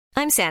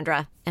I'm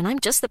Sandra, and I'm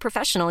just the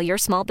professional your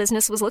small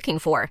business was looking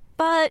for.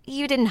 But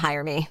you didn't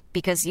hire me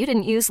because you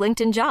didn't use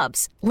LinkedIn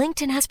Jobs.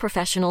 LinkedIn has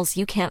professionals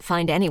you can't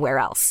find anywhere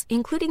else,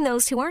 including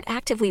those who aren't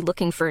actively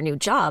looking for a new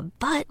job,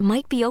 but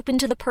might be open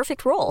to the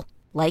perfect role,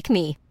 like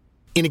me.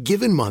 In a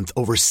given month,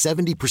 over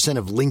 70%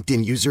 of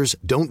LinkedIn users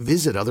don't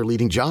visit other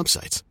leading job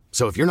sites.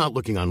 So if you're not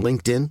looking on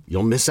LinkedIn,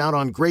 you'll miss out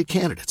on great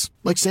candidates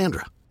like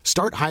Sandra.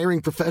 Start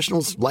hiring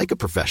professionals like a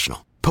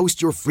professional.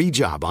 Post your free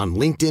job on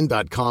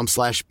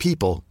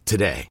linkedin.com/people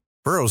today.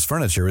 Burrow's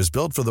furniture is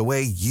built for the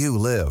way you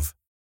live.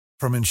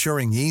 From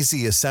ensuring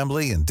easy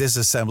assembly and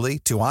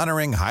disassembly to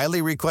honoring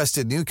highly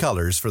requested new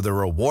colors for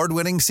their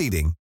award-winning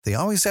seating, they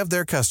always have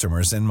their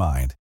customers in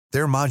mind.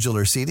 Their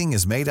modular seating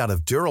is made out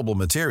of durable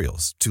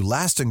materials to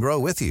last and grow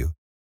with you.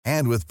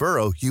 And with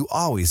Burrow, you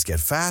always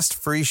get fast,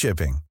 free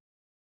shipping.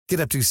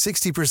 Get up to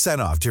 60%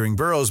 off during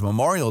Burrow's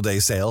Memorial Day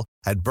sale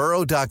at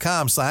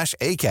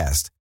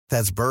burrow.com/ACAST.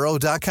 That's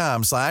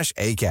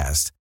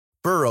burrow.com/ACAST.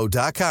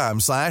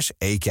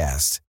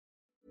 burrow.com/ACAST.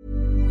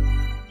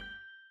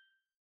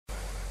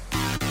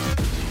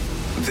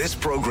 This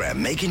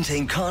program may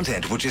contain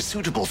content which is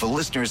suitable for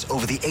listeners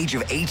over the age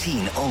of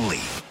 18 only.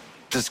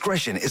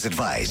 Discretion is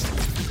advised.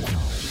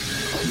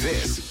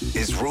 This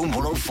is Room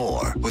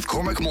 104 with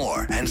Cormac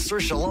Moore and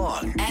Saoirse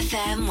Long.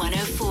 FM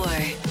 104.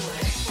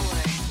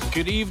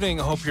 Good evening.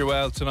 I hope you're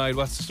well tonight.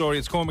 What's the story?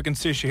 It's Cormac and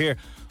Saoirse here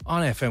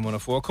on FM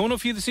 104. Coming up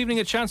for you this evening,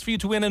 a chance for you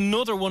to win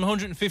another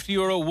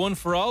 €150 One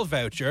For All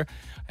voucher.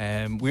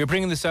 We are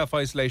bringing the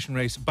self-isolation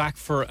race back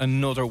for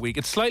another week.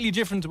 It's slightly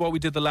different to what we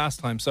did the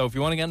last time. So if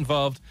you want to get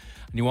involved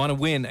and you want to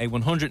win a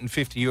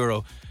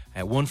 €150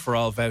 One For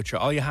All voucher,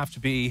 all you have to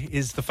be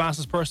is the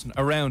fastest person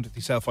around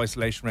the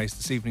self-isolation race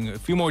this evening. A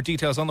few more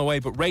details on the way,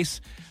 but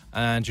race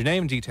and your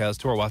name and details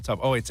to our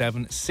WhatsApp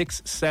 087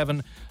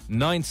 67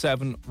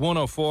 97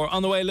 104.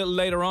 On the way a little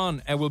later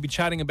on, we'll be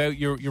chatting about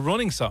your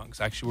running songs.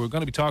 Actually, we're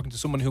going to be talking to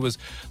someone who has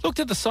looked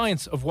at the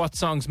science of what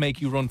songs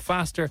make you run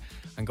faster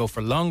and go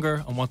for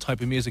longer, and what type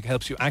of music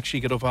helps you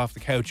actually get up off the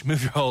couch,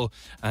 move your hole,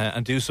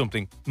 and do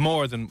something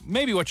more than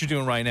maybe what you're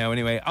doing right now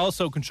anyway.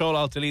 Also,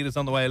 Control-Alt-Delete is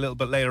on the way a little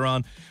bit later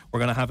on. We're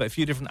going to have a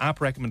few different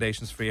app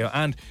recommendations for you,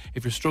 and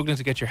if you're struggling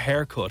to get your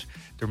hair cut,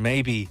 there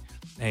may be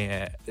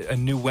a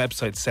new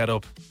website set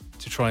up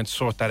to try and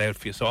sort that out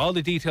for you. So all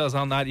the details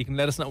on that, you can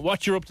let us know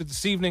what you're up to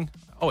this evening.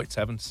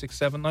 087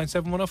 67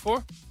 97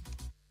 104.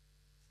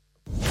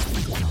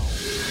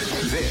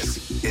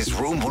 This is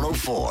Room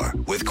 104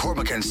 with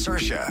Cormac and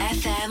Saoirse.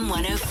 FM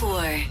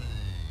 104.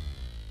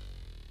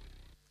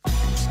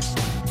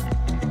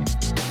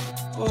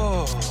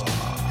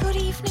 Good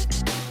evening.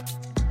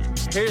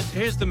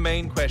 Here's the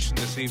main question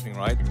this evening,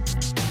 right?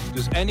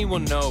 Does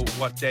anyone know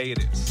what day it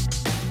is?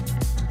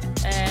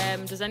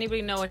 Does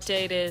anybody know what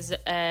day it is? Do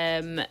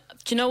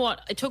you know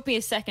what? It took me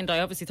a second. I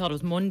obviously thought it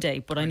was Monday,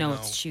 but I know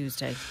it's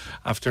Tuesday.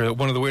 After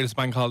one of the weirdest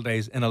bank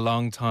holidays in a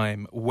long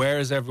time, where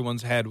is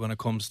everyone's head when it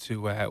comes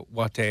to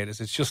what day it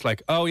is? It's just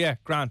like, oh yeah,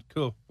 grand,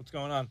 cool. What's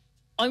going on?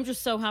 I'm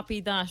just so happy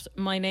that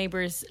my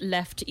neighbours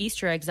left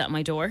Easter eggs at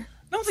my door.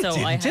 No, they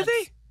didn't, did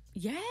they?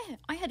 Yeah,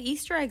 I had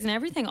Easter eggs and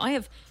everything. I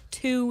have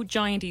 2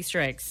 giant Easter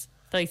eggs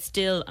that I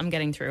still am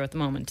getting through at the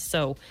moment.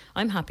 So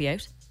I'm happy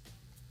out.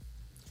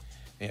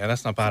 Yeah,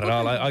 that's not bad at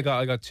all. I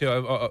got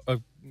 2.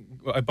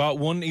 I bought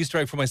 1 Easter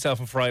egg for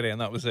myself on Friday,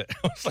 and that was it.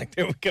 I was like,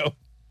 there we go.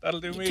 That'll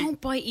do me. Don't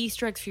buy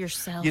Easter eggs for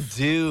yourself. You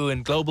do.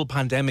 In global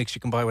pandemics,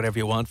 you can buy whatever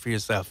you want for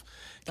yourself.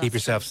 Keep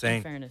yourself sane.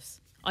 In fairness.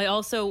 I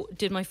also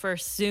did my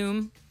first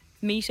Zoom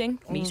meeting.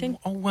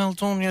 Oh, well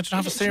done. You had to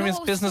have a serious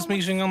business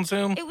meeting on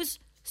Zoom. It was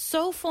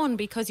so fun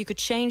because you could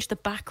change the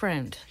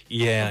background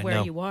of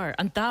where you are.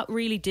 And that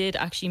really did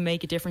actually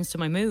make a difference to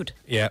my mood.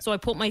 Yeah. So I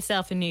put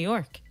myself in New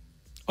York.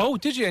 Oh,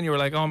 did you? And you were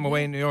like, I'm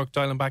away in New York,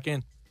 dialing back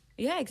in.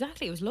 Yeah,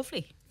 exactly. It was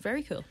lovely.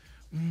 Very cool.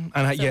 And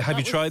have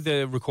you tried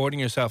the recording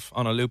yourself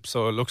on a loop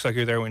so it looks like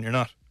you're there when you're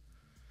not?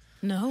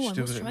 No, I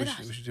must try that.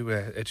 We should do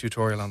a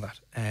tutorial on that.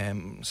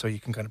 So you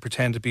can kind of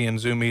pretend to be in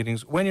Zoom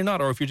meetings when you're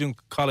not, or if you're doing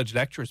college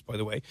lectures, by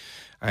the way,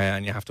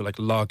 and you have to like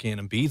log in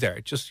and be there.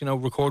 Just,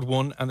 record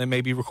one and then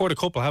maybe record a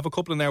couple. Have a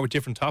couple in there with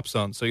different tops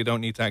on so you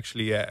don't need to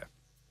actually...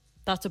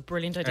 That's a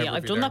brilliant idea.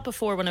 I've done that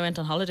before when I went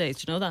on holidays.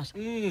 Do you know that?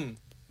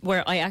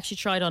 Where I actually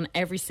tried on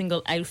every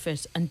single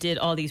outfit and did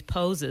all these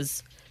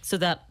poses so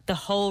that the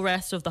whole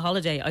rest of the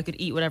holiday I could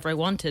eat whatever I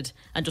wanted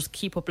and just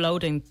keep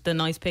uploading the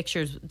nice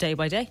pictures day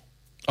by day.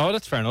 Oh,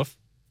 that's fair enough.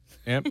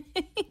 Yeah.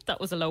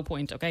 That was a low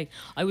point, okay?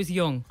 I was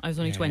young. I was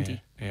only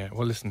 20. Yeah.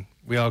 Well, listen,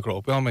 we all grow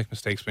up. We all make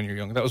mistakes when you're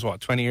young. That was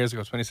 20 years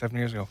ago, 27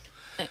 years ago.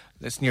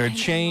 Listen, you're a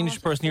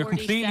changed person. You're a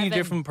completely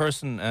different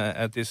person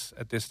at this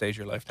stage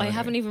of your life. I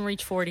haven't even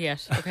reached 40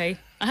 yet, okay?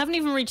 I haven't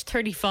even reached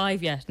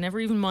 35 yet. Never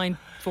even mind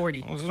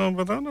 40. I don't know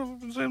about that. I haven't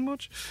been saying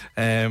much.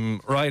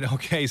 Right,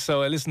 okay.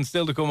 So, listen,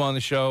 still to come on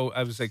the show,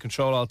 I would say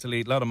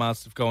Control-Alt-Delete. A lot of mad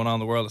stuff going on in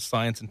the world of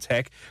science and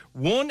tech.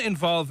 One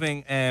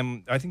involving,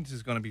 I think this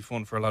is going to be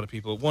fun for a lot of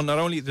people. One, not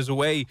only there's a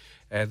way,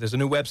 there's a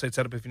new website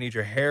set up if you need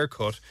your hair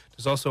cut.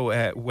 There's also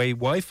a way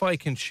Wi-Fi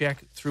can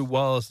check through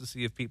walls to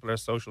see if people are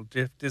social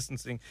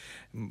distancing.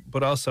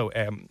 but also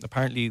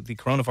apparently the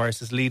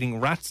coronavirus is leading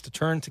rats to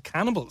turn to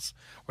cannibals,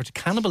 or to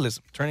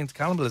cannibalism, turning to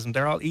cannibalism.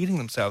 They're all eating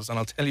themselves, and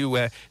I'll tell you,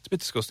 it's a bit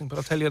disgusting, but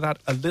I'll tell you that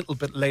a little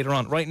bit later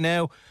on. Right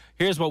now,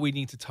 here's what we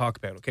need to talk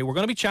about, okay? We're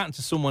going to be chatting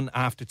to someone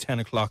after 10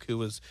 o'clock who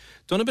has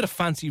done a bit of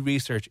fancy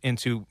research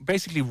into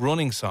basically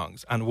running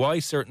songs and why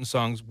certain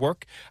songs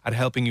work at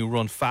helping you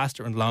run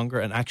faster and longer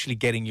and actually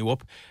getting you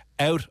up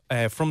out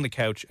from the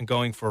couch and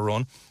going for a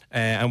run,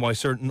 and why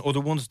certain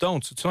other ones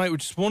don't. So tonight we're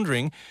just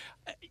wondering,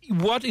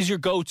 what is your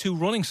go-to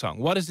running song?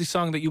 What is the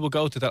song that you will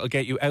go to that will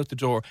get you out the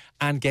door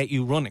and get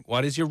you running?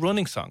 What is your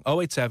running song?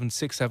 087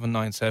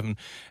 6797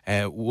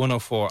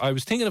 104. I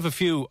was thinking of a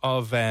few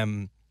of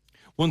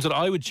ones that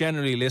I would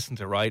generally listen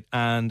to, right?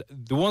 And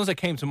the ones that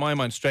came to my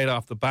mind straight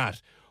off the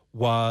bat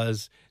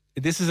was,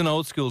 this is an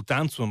old school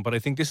dance one, but I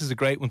think this is a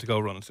great one to go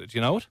running to. Do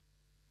you know it?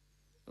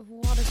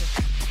 What is it?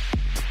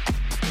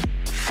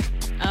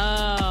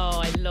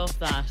 Oh, I love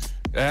that.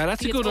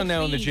 That's a good one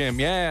now in the gym.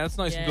 Yeah, that's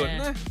nice and good,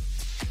 isn't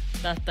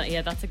it?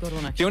 Yeah, that's a good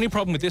one, actually. The only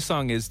problem with this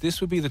song is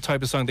this would be the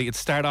type of song that you'd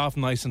start off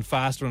nice and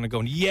fast and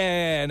going,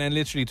 yeah, and then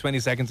literally 20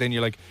 seconds in,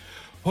 you're like,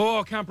 oh,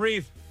 I can't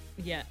breathe.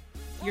 Yeah,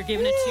 you're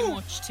giving it too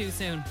much too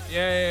soon.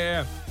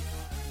 Yeah.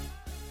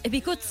 It'd be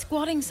a good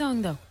squatting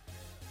song, though.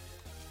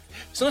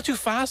 It's not too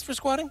fast for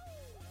squatting?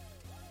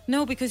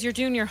 No, because you're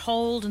doing your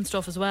hold and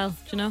stuff as well, do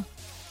you know?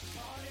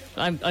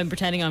 I'm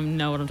pretending I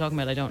know what I'm talking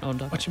about. I don't know what I'm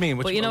talking about. What do you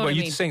mean? But you know what I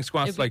mean? Are you saying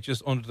squats like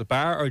just under the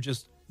bar or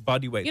just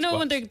body weight You know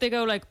squats? when they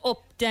go like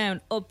up,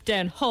 down,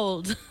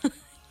 hold.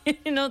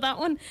 You know that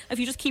one? If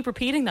you just keep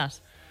repeating that.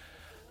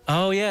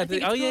 Oh, yeah.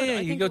 Yeah.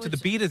 You go to the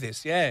beat of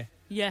this, yeah.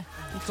 Yeah.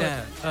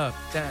 Down, up,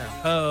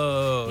 down,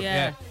 oh.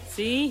 Yeah.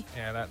 See?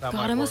 Yeah, that God,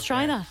 might I must work,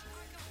 try yeah. that.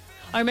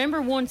 I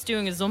remember once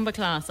doing a Zumba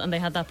class and they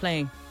had that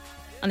playing.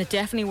 And it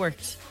definitely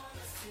worked.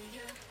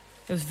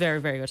 It was very,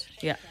 very good.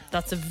 Yeah,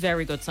 that's a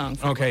very good song.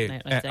 For Okay,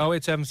 night, I'd say.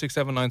 087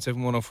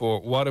 6797 104.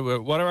 What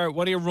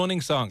are your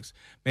running songs?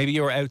 Maybe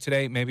you were out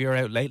today. Maybe you were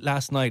out late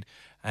last night.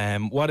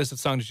 What is the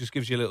song that just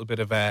gives you a little bit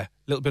of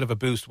a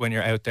boost when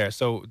you're out there?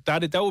 So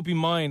that would be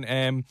mine.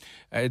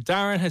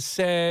 Darren has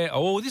said,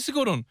 oh, this is a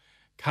good one.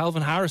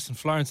 Calvin Harris and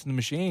Florence and the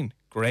Machine.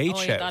 Great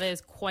shout. Yeah, that is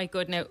quite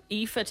good. Now,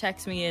 Aoife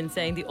texts me in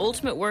saying the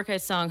ultimate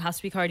workout song has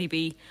to be Cardi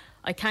B.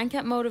 I can't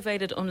get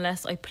motivated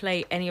unless I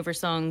play any of her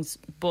songs,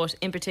 but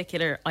in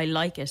particular, I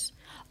like it.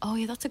 Oh,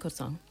 yeah, that's a good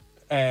song.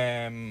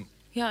 Yeah,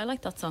 I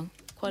like that song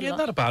quite a lot.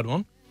 Not a bad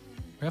one.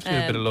 We have to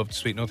give a bit of love to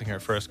Sweet Nothing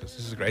here first, because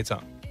this is a great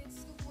song.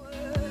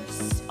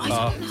 I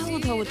don't know,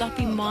 though. Would that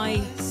be my...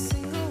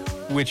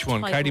 Which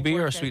one, type Cardi of B or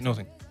workout Sweet song?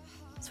 Nothing?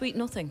 Sweet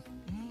Nothing.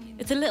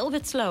 It's a little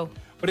bit slow.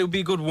 But it would be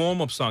a good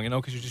warm-up song, you know,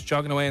 because you're just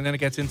jogging away and then it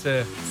gets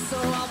into...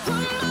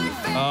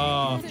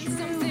 Oh. Actually,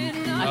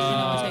 no,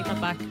 I'll take that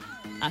back.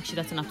 Actually,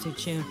 that's an absolute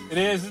tune. It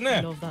is, isn't I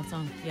it? love that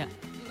song. Yeah,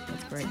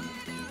 that's great.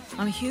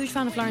 I'm a huge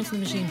fan of Florence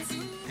and the Machine.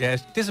 Yeah,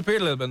 it's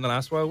disappeared a little bit in the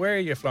last while. Where are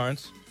you,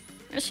 Florence?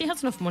 She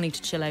has enough money to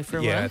chill out for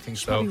a while. Yeah, I think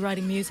She's so. probably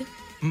writing music.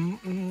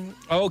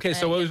 Oh, okay,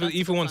 so what was that's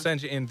Aoife the one song.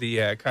 sent you in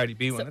the Cardi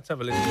B one? Let's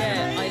have a listen.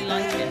 Yeah, I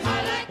like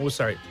it. Oh,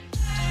 sorry.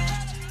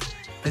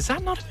 Is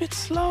that not a bit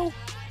slow?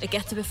 It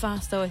gets a bit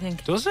fast, though, I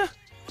think. Does it?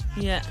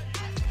 Yeah.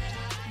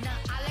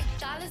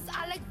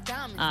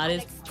 It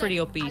is pretty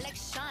upbeat.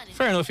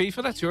 Fair enough, Aoife,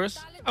 that's yours.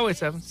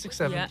 087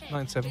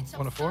 6797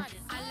 104.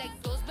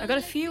 I got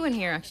a few in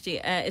here, actually.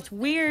 It's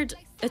weird.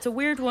 It's a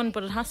weird one,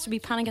 but it has to be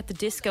Panic at the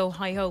Disco,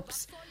 High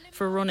Hopes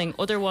for running.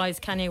 Otherwise,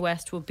 Kanye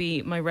West would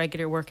be my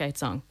regular workout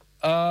song.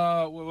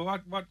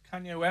 What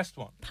Kanye West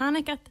one?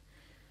 Panic at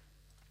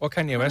What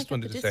Kanye West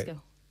one Panic did at it the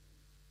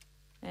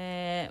say?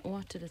 Disco.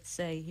 What did it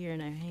say here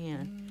now? Hang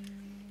on.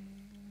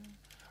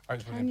 I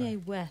just wanna get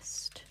Kanye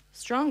West.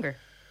 Stronger.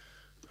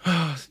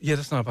 that. Yeah,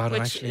 that's not a bad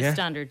one, Which actually. is Yeah.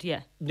 standard,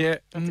 yeah. Yeah.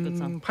 That's a good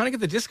song. Panic at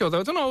the Disco, though.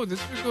 I don't know. This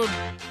is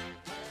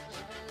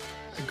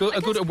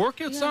a good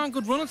workout song,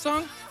 good running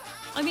song.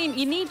 I mean,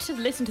 you need to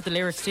listen to the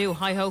lyrics too.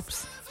 High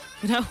hopes.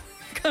 You know?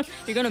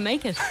 You're going to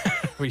make it.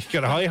 Well, you've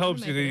got high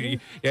hopes. Maybe.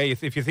 Yeah,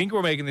 if you think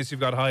we're making this,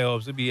 you've got high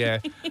hopes. It'd be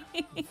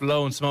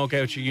blowing smoke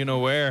out you know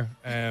where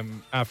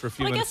after a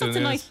few Well, I minutes. guess that's a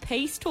nice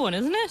paced one,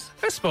 isn't it?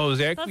 I suppose,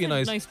 yeah. It could That's be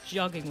a a nice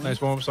jogging one.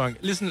 nice warm-up song.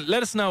 Listen,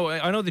 let us know.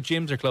 I know the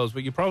gyms are closed,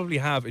 but you probably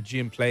have a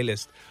gym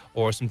playlist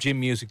or some gym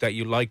music that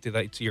you like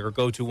to your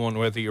go-to one,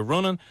 whether you're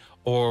running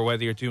or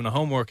whether you're doing a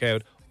home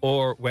workout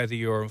or whether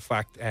you're in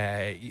fact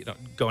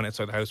going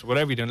outside the house or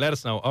whatever you're doing. Let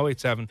us know.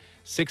 087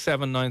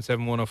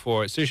 6797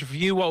 104. Saoirse, for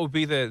you, what would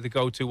be the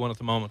go-to one at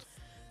the moment?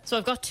 So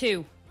I've got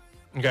two.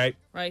 Okay.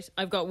 Right,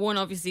 I've got one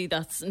obviously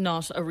that's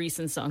not a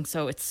recent song,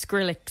 so it's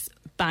Skrillex's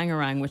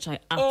Bangarang, which I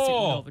absolutely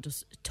love. It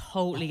just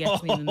totally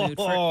gets me in the mood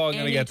for Oh, I'm going to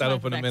any get that type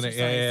up in of a minute.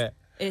 exercise. Yeah.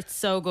 It's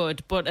so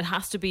good, but it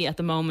has to be at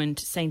the moment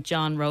St.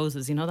 John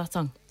Roses. You know that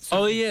song?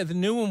 Oh, yeah, the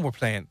new one we're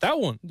playing. That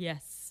one.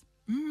 Yes.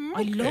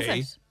 I love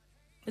okay. it.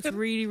 It's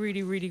really,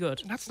 really, really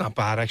good. That's not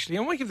bad, actually.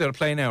 I might give that a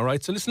play now,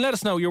 right? So listen, let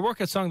us know your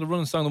workout song, the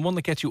running song, the one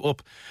that gets you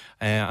up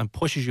and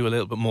pushes you a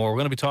little bit more. We're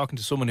going to be talking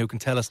to someone who can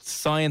tell us the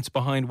science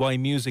behind why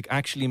music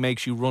actually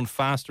makes you run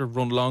faster,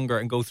 run longer,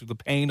 and go through the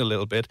pain a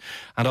little bit,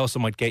 and also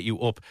might get you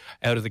up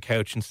out of the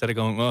couch instead of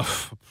going,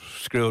 oh,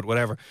 screw it,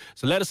 whatever.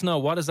 So let us know,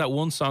 what is that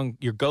one song,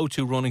 your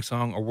go-to running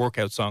song or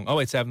workout song?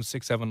 087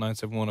 679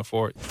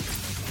 7104.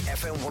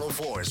 FM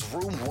 104's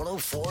Room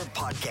 104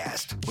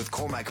 podcast with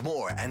Cormac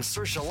Moore and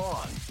Saoirse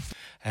Long.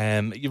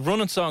 Your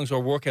running songs or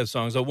workout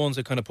songs are ones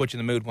that kind of put you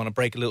in the mood, want to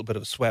break a little bit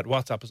of a sweat.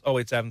 WhatsApp is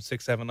 087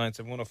 679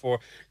 7104.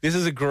 This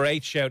is a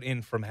great shout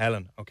in from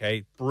Helen,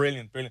 okay?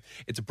 Brilliant, brilliant.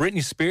 It's a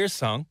Britney Spears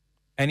song.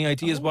 Any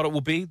ideas what it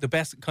will be? The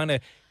best kind of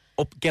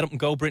get up and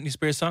go Britney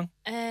Spears song?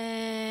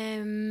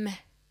 I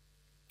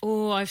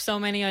have so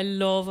many I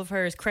love of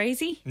hers.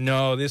 Crazy?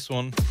 No, this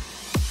one.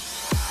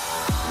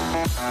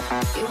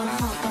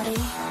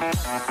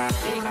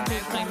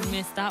 I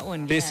missed that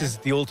one. This is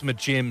the ultimate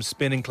gym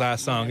spinning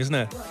class song, isn't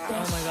it?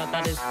 Oh my god,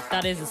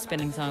 that is a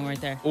spinning song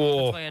right there.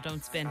 Oh. That's why I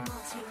don't spin.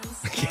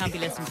 I can't be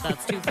listening to that.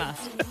 It's too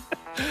fast.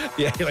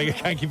 Yeah, like I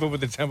can't keep up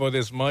with the tempo of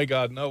this. My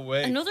God, no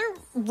way. Another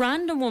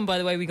random one, by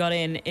the way, we got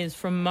in is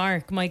from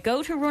Mark. My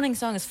go-to running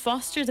song is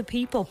Foster the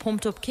People,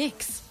 Pumped Up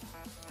Kicks.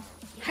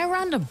 How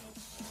random.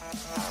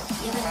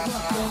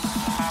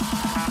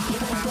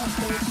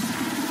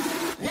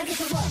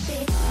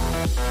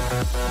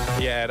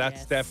 Yeah,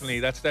 that's definitely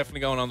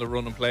going on the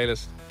running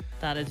playlist.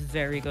 That is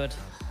very good.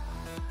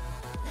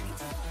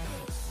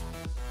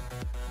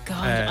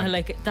 God, I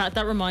like it.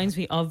 That reminds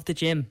me of the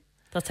gym.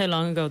 That's how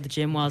long ago the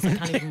gym was. I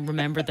can't even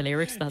remember the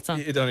lyrics to that song.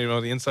 You don't even know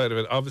the inside of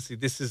it. Obviously,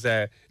 this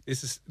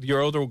is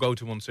your other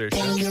go-to one, Saoirse.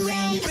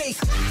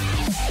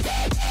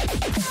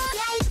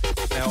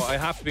 Now, I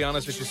have to be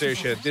honest with you,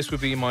 Saoirse, this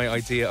would be my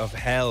idea of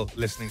hell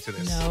listening to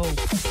this. No.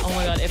 Oh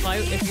my God,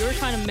 if you were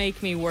trying to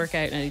make me work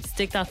out and I'd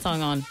stick that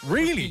song on.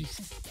 Really?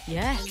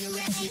 Yeah.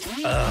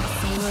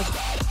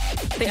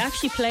 They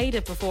actually played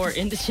it before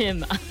in the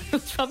gym. It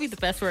was probably the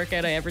best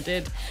workout I ever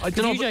did.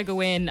 Usually I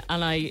go in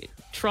and I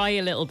try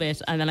a little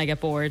bit and then I get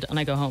bored and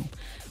I go home.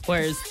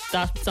 Whereas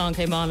that song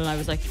came on and I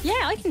was like,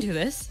 yeah, I can do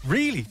this.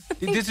 Really?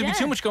 There'd be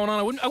too much going on.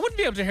 I wouldn't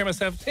be able to hear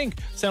myself think.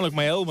 Sound like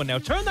my elbow now.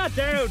 Turn that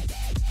down.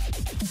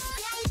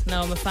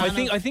 No, I'm a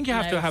fan. I think you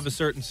have to have a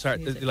certain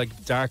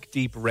like dark,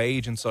 deep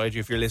rage inside you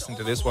if you're listening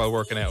to this while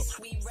working out.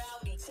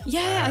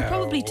 Yeah, I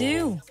probably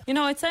do. You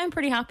know, I'd say I'm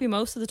pretty happy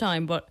most of the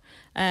time, but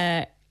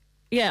I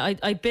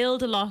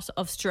build a lot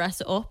of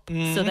stress up,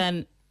 so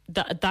then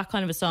that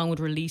kind of a song would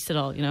release it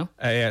all, you know?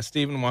 Yeah,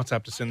 Stephen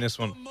WhatsApped us in this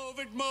one.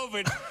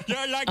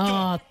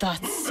 Oh,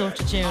 that's such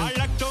a tune. I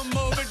like to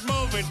move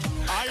it.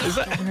 Is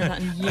that? I haven't heard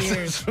that in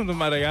years. From the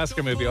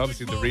Madagascar movie,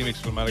 obviously the remix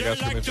from the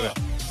Madagascar movie.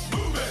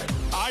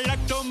 I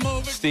like to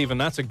move it. Stephen,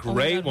 that's a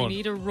great one. We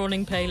need a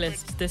running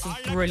playlist. This is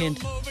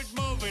brilliant.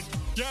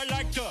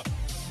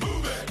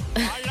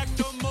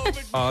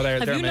 Oh,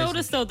 Have you amazing.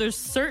 noticed though, there's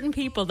certain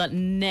people that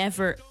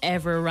never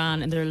ever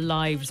ran in their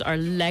lives are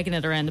legging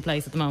it around the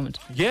place at the moment?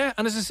 Yeah,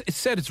 and as it's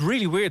said, it's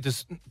really weird.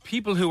 There's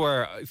people who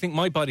are, I think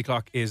my body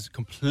clock is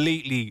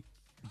completely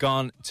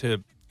gone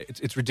to,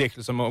 it's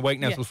ridiculous. I'm awake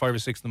now till 5 or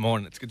 6 in the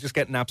morning. It's just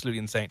getting absolutely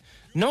insane.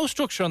 No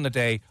structure on the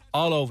day,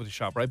 all over the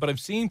shop, right? But I've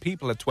seen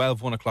people at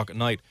 12, 1 o'clock at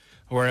night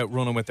who are out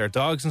running with their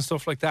dogs and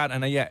stuff like that.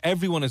 And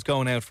everyone is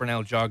going out for an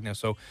old jog now.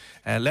 So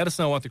let us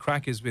know what the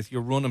crack is with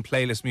your running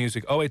playlist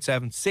music.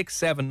 087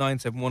 679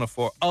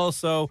 7104.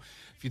 Also,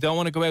 if you don't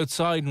want to go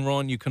outside and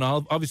run, you can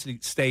obviously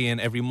stay in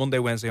every Monday,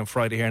 Wednesday and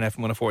Friday here in FM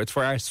 104. It's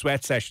for our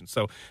sweat session.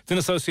 So it's in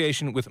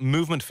association with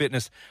Movement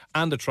Fitness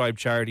and the Tribe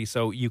Charity.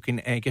 So you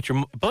can get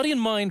your body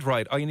and mind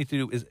right. All you need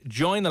to do is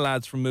join the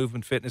lads from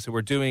Movement Fitness who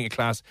are doing a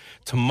class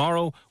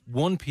tomorrow,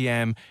 1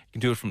 p.m. You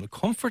can do it from the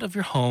comfort of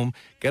your home,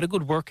 get a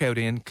good workout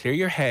in, clear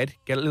your head,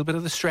 get a little bit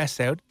of the stress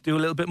out, do a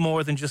little bit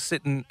more than just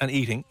sitting and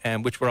eating,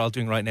 which we're all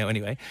doing right now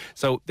anyway.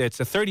 So it's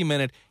a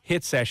 30-minute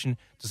HIIT session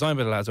designed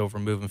by the lads over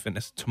in Movement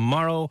Fitness.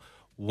 Tomorrow,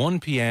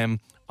 1 p.m.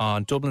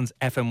 on Dublin's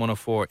FM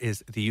 104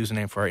 is the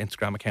username for our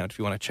Instagram account if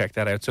you want to check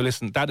that out. So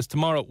listen, that is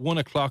tomorrow, 1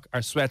 o'clock,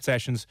 our sweat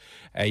sessions.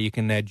 You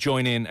can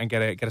join in and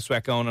get a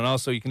sweat going, and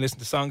also you can listen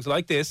to songs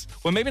like this.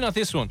 Well, maybe not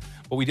this one,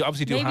 but we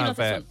obviously do maybe have... Not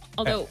this one.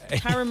 Although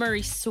Tara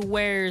Murray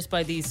swears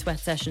by these sweat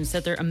sessions,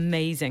 said they're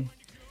amazing.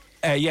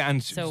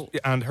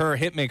 And her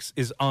hit mix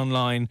is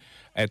online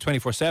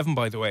 24/7,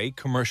 by the way,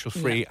 commercial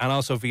free, and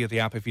also via the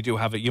app. If you do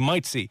have it, you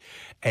might see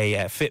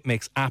a Fit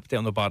Mix app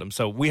down the bottom.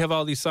 So we have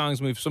all these songs,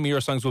 and we have some of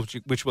your songs,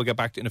 which we'll get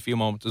back to in a few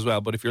moments as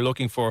well. But if you're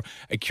looking for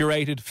a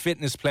curated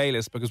fitness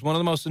playlist, because one of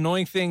the most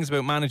annoying things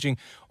about managing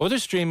other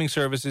streaming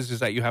services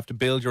is that you have to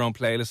build your own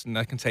playlist, and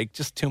that can take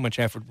just too much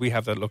effort. We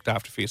have that looked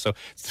after for you. So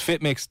it's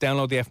Fit Mix.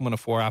 Download the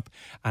FM104 app,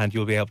 and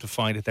you'll be able to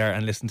find it there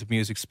and listen to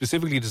music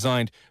specifically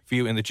designed for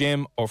you in the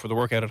gym or for the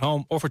workout at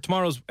home or for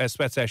tomorrow's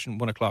sweat session,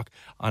 1 o'clock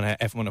on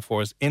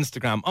FM104's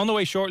Instagram. On the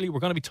way shortly,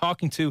 we're going to be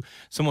talking to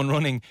someone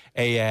running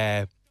a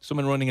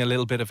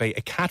little bit of a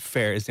cat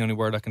fair is the only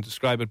word I can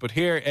describe it. But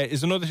here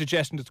is another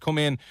suggestion that's come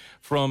in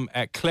from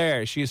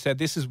Claire. She has said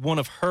this is one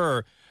of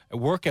her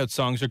workout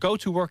songs, or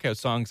go-to workout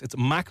songs, it's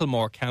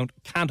Macklemore,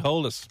 Can't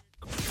Hold Us.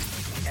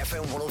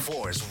 FM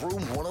 104's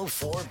Room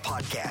 104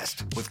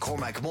 podcast with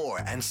Cormac Moore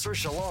and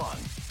Saoirse Long.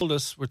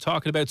 We're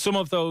talking about some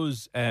of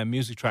those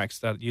music tracks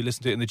that you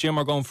listen to in the gym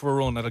or going for a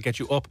run that'll get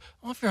you up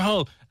off your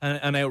hull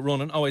and out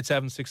running.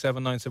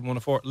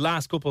 087-679-7104.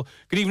 Last couple.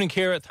 Good evening,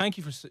 Ciara. Thank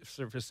you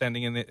for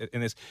sending in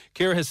this.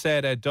 Ciara has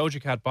said Doja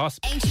Cat Boss.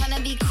 Ain't trying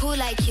to be cool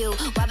like you,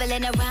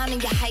 wobbling around in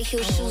your high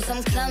heel shoes.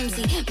 I'm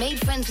clumsy, made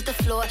friends with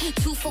the floor.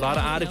 A lot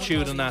of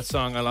attitude in that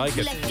song. I like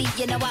it.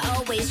 You know I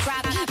always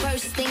drop.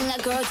 First thing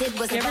a girl did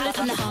was you ever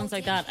listen to songs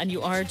like that and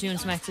you are doing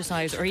some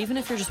exercise, or even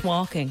if you're just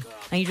walking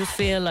and you just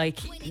feel like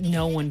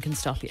no one can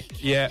stop you?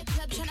 Yeah.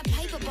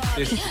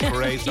 This is a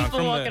great song.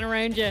 People walking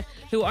around you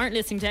who aren't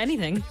listening to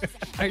anything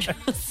are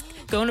just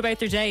going about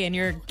their day and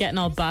you're getting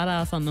all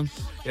badass on them.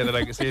 Yeah, they're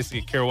like,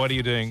 seriously, Ciara, what are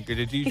you doing?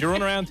 Did you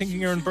run around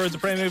thinking you're in Birds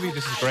of Prey movie?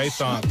 This is a great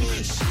song.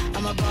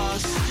 I'm a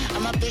boss,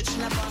 I'm a bitch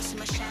and a boss,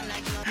 I'm a shine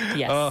like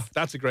Yes. Oh,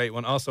 that's a great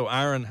one. Also,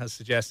 Aaron has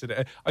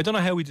suggested, I don't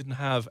know how we didn't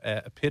have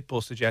a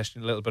Pitbull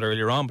suggestion a little bit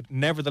earlier on, but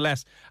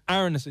nevertheless,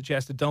 Aaron has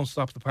suggested Don't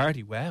Stop the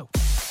Party. Wow.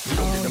 You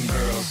don't get them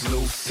girls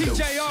loose, loose.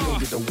 You don't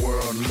get the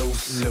world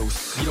loose,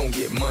 loose. You don't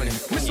get money.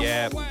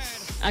 Yeah.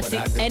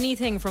 Actually,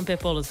 anything from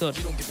Pitbull is good.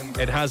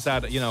 It has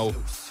that, a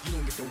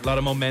lot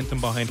of momentum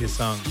behind his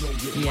song.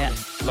 Yeah.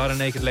 A lot of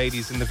naked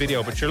ladies in the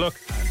video, but sure, look.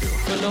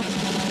 Good luck,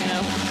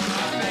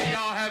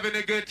 Y'all having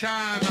a good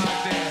time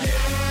out there.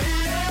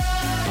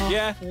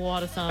 Yeah.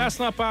 What a song. That's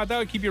not bad. That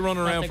would keep you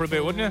running around for a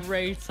bit, wouldn't it?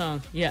 Great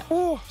song, yeah.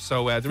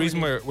 So the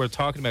reason we're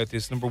talking about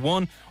this, number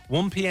one,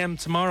 1 p.m.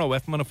 tomorrow,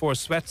 FM104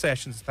 Sweat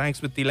Sessions,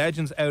 thanks with the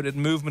legends out at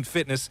Movement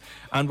Fitness,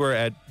 and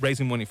we're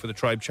raising money for the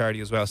Tribe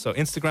charity as well. So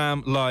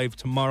Instagram Live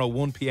tomorrow,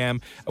 1 p.m.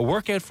 A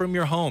workout from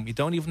your home. You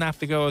don't even have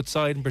to go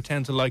outside and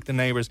pretend to like the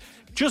neighbours.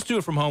 Just do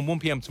it from home, 1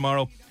 p.m.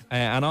 tomorrow.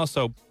 And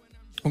also,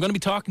 I'm going to be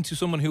talking to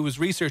someone who was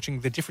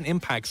researching the different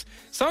impacts.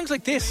 Songs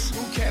like this.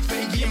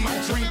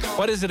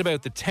 What is it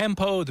about the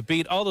tempo, the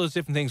beat, all those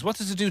different things? What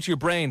does it do to your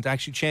brain to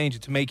actually change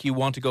it, to make you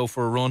want to go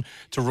for a run,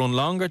 to run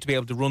longer, to be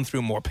able to run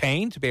through more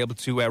pain, to be able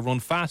to run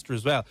faster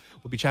as well?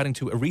 We'll be chatting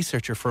to a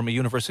researcher from a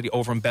university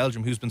over in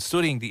Belgium who's been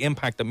studying the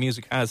impact that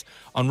music has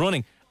on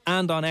running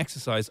and on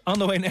exercise. On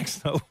the way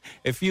next, though,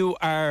 if you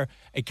are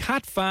a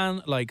cat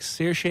fan like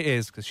Saoirse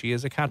is, because she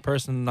is a cat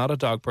person, not a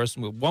dog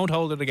person, we won't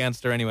hold it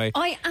against her anyway.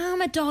 I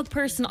am a dog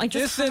person. I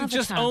just have a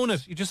just cat. own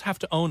it. You just have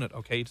to own it,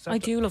 okay? You just have I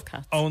to do love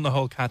cats. own the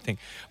whole cat thing.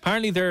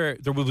 Apparently there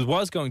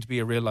was going to be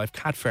a real life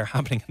cat fair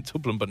happening in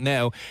Dublin, but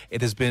now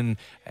it has been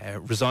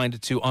resigned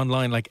to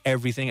online like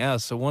everything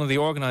else. So one of the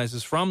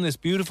organisers from this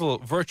beautiful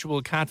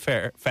virtual cat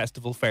fair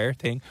festival fair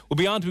thing will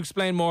be on to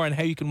explain more on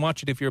how you can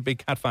watch it if you're a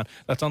big cat fan.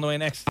 That's on the way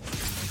next.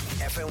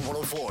 FM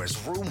 104's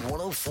Room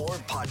 104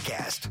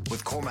 podcast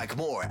with Cormac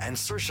Moore and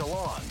Saoirse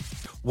Long.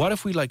 What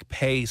if we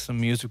pay some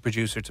music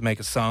producer to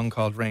make a song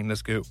called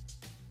Rainless Goo?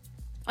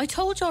 I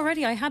told you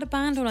already, I had a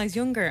band when I was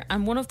younger,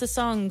 and one of the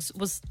songs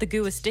was The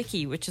Goo is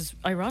Sticky, which is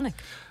ironic.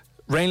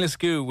 Rainless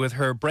Goo with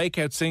her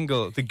breakout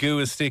single, The Goo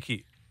is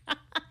Sticky.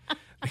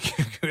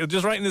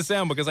 Just writing this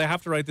down because I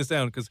have to write this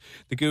down because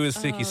The Goo is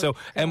Sticky. So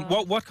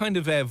what kind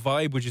of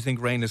vibe would you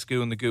think Rainless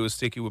Goo and The Goo is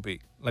Sticky would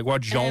be? Like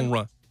what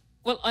genre?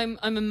 Well, I'm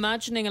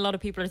imagining a lot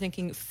of people are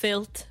thinking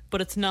filth,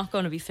 but it's not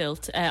going to be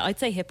filth. I'd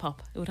say hip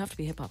hop. It would have to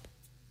be hip hop.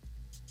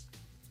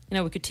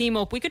 We could team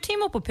up. We could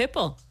team up with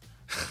Pitbull.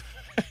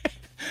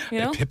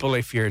 Pitbull,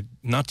 if you're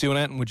not doing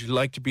it, would you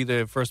like to be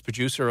the first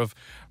producer of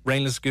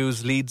Rainless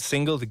Goo's lead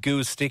single, The Goo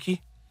is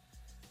Sticky?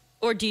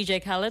 Or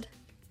DJ Khaled.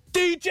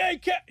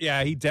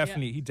 Yeah, he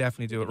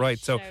definitely do it. Right,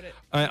 so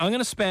I'm going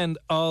to spend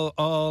all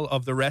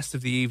of the rest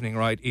of the evening,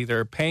 right,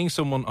 either paying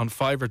someone on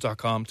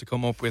Fiverr.com to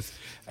come up with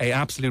a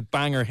absolute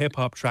banger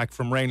hip-hop track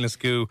from Rainless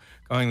Goo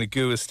going The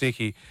Goo is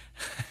Sticky.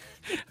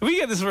 If we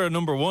get this for a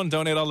number one,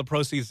 donate all the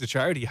proceeds to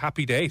charity.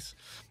 Happy days.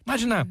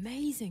 Imagine that.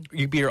 Amazing.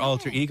 You'd be your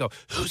alter ego.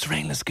 Who's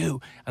Rainless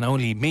Goo? And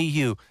only me,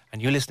 you,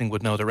 and you listening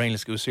would know the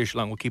Rainless Goo is Saoirse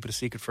Long. We'll keep it a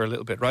secret for a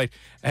little bit, right?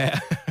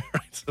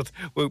 So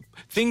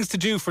things to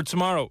do for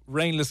tomorrow.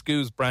 Rainless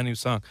Goo's brand new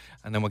song.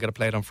 And then we'll get to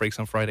play it on Freaks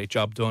on Friday.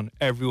 Job done.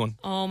 Everyone.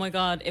 Oh my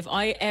God. If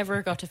I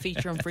ever got to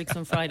feature on Freaks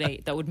on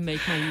Friday, that would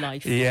make my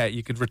life. Yeah,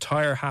 you could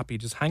retire happy.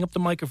 Just hang up the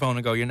microphone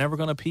and go, you're never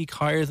going to peak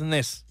higher than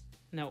this.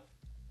 No.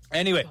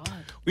 Anyway,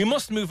 we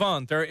must move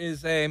on. There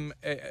is a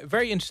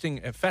very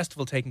interesting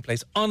festival taking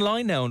place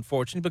online now,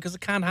 unfortunately, because it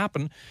can't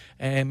happen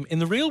in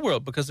the real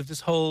world because of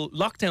this whole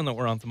lockdown that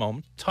we're on at the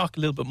moment. Talk a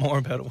little bit more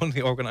about it. One of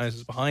the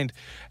organisers behind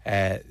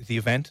the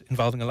event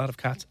involving a lot of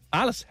cats.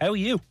 Alice, how are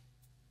you?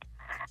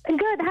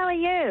 Good, how are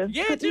you?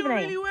 Yeah, Good doing evening.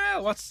 really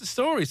well. What's the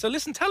story? So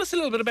listen, tell us a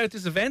little bit about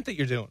this event that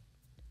you're doing.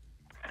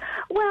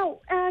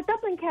 Well,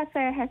 Dublin Cat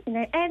Fair has been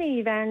an annual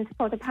event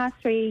for the past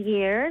 3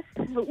 years.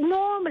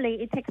 Normally,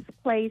 it takes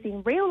place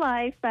in real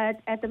life, but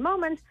at the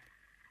moment,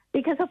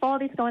 because of all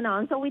this going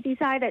on, so we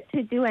decided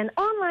to do an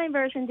online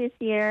version this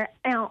year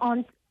as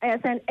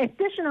an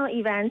additional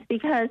event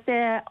because,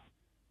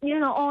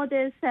 all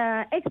this,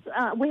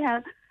 we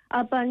have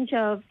a bunch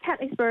of cat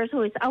experts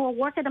who is our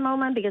work at the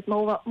moment because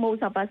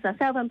most of us are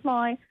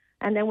self-employed.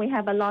 And then we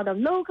have a lot of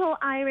local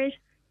Irish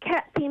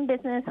cat team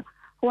business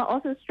who are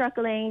also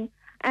struggling.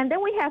 And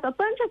then we have a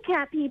bunch of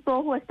cat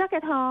people who are stuck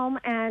at home,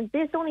 and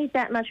there's only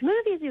that much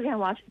movies you can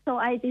watch. So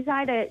I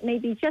decided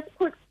maybe just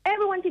put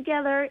everyone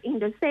together in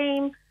the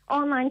same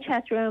online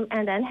chat room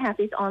and then have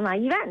this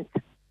online event.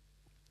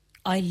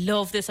 I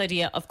love this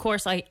idea. Of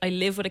course, I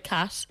live with a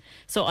cat,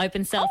 so I've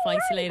been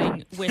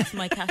self-isolating with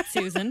my cat,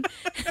 Susan.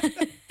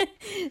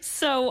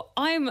 So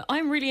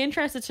I'm really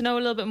interested to know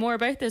a little bit more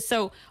about this.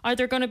 So are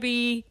there going to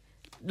be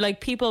like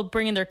people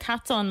bringing their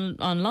cats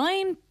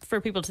online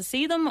for people to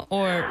see them,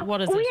 or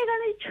what is it? We are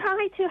going to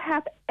try to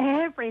have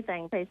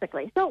everything,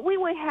 basically. So we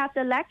will have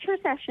the lecture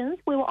sessions.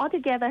 We will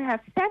altogether have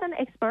 7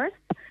 experts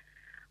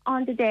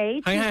on the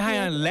day. Hang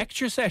on,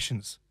 lecture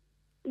sessions?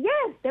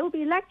 Yes, there will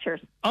be lectures.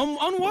 On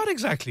what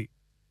exactly?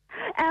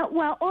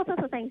 Well, all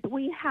sorts of things.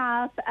 We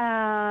have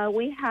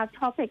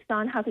topics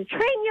on how to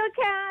train your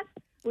cat.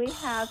 We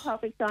have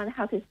topics on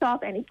how to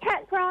solve any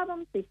cat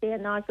problems if they're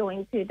not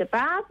going to the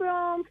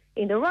bathroom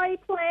in the right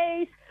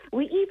place.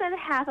 We even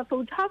have a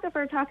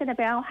photographer talking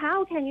about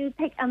how can you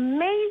take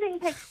amazing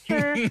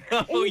pictures.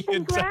 No,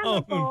 you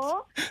don't.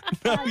 No,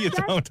 you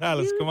don't,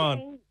 Alice. Come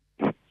on.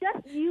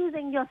 Just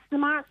using your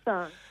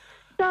smartphone.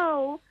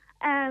 So,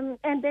 and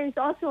there's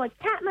also a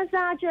cat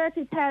massager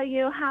to tell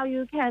you how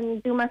you can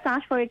do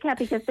massage for your cat,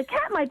 because the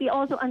cat might be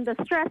also under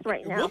stress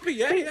right now.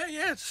 Yeah.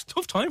 It's a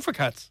tough time for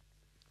cats.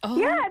 Oh,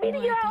 yeah, I mean,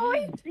 you're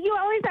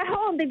always at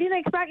home. They didn't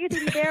expect you to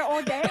be there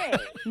all day.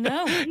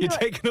 No. You're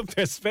taking up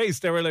their space.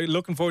 They were like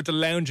looking forward to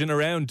lounging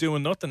around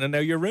doing nothing, and now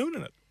you're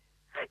ruining it.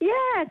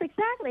 Yes,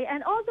 exactly.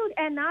 And also,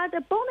 another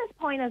bonus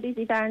point of this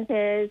event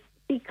is,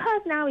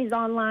 because now it's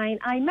online,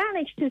 I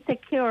managed to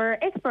secure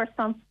experts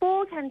from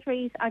 4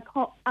 countries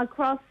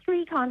across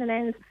 3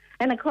 continents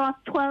and across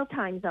 12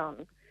 time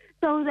zones.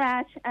 So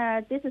that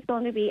this is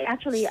going to be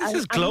actually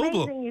an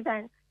amazing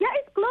event. Yeah,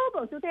 it's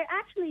global. So there are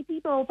actually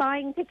people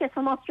buying tickets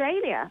from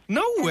Australia.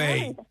 No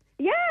way.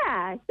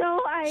 Yeah.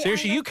 So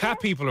seriously, you cat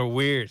people are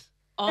weird.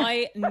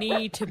 I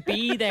need to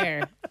be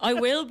there. I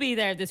will be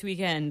there this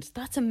weekend.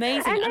 That's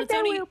amazing.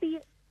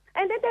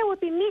 And then there will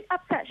be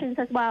meet-up sessions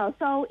as well.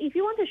 So if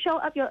you want to show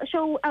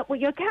up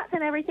with your cats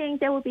and everything,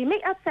 there will be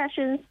meet-up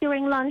sessions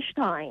during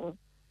lunchtime.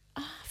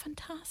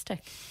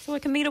 Fantastic. So I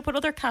can meet up with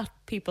other cat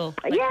people.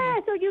 Like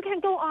so you can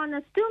go on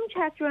a Zoom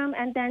chat room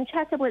and then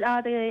chat with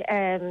other,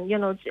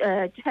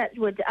 chat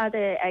with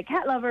other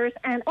cat lovers,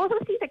 and also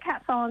see the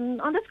cats on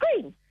the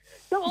screen.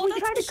 So we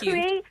try to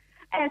create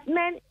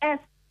as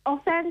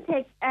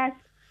authentic as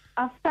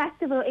a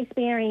festival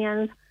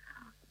experience,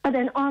 but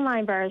an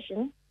online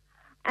version.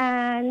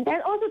 And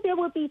then also there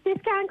will be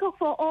discount code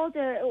for all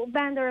the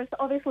vendors.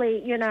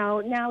 Obviously, now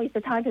is the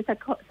time to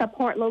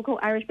support local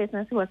Irish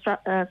business who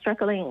are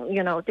struggling,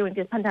 during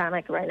this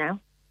pandemic right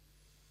now.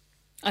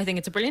 I think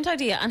it's a brilliant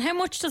idea. And how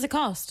much does it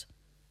cost?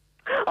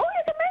 Oh,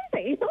 it's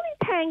amazing. It's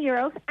only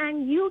 €10,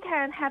 and you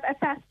can have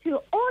access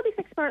to all these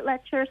expert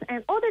lectures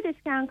and all the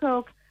discount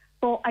codes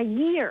for a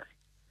year.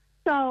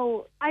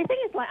 So I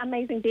think it's like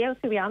amazing deals,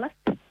 to be honest.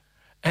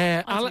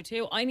 I do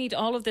too. I need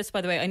all of this,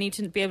 by the way. I need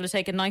to be able to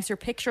take a nicer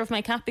picture of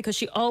my cat, because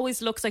she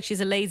always looks like she's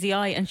a lazy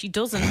eye, and she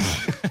doesn't.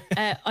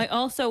 I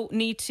also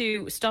need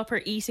to stop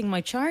her eating my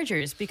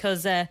chargers,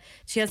 because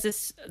she has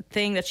this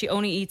thing that she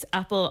only eats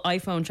Apple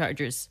iPhone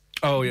chargers.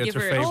 Oh, yeah, it's her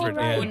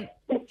favourite.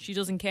 She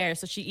doesn't care,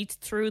 so she eats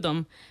through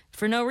them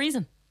for no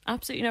reason.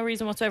 Absolutely no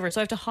reason whatsoever.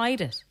 So I have to hide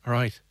it. All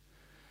right.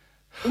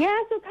 Yeah,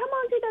 so come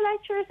on to the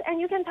lectures,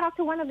 and you can talk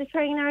to one of the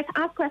trainers,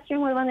 ask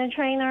questions with one of the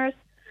trainers.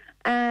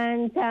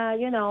 And,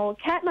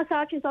 cat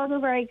massage is also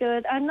very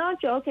good. I'm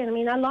not joking. I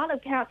mean, a lot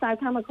of cats I've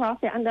come across,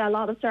 they're under a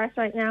lot of stress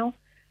right now,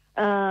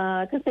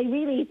 because they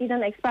really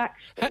didn't expect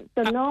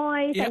the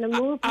noise and the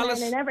movement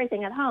Alice, and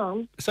everything at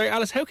home. Sorry,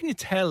 Alice, how can you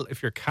tell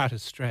if your cat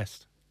is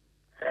stressed?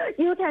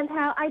 You can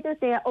tell either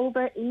they're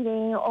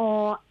overeating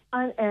or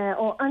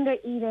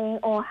under-eating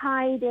or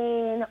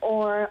hiding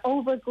or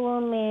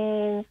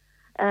over-grooming.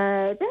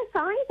 There's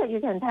signs that you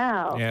can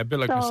tell. Yeah, a bit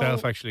like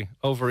myself, actually.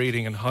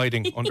 Overeating and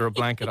hiding under a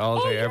blanket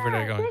all day, every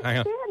day. Going, hang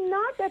on. They're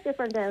not that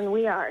different than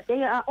we are.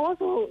 They are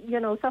also,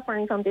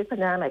 suffering from this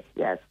pandemic,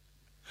 yes.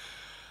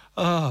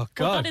 Oh,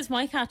 God. Well, that is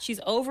my cat. She's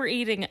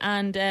overeating,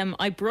 and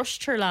I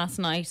brushed her last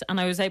night, and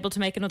I was able to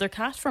make another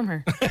cat from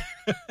her.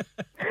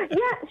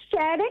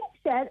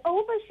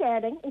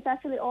 Overshedding is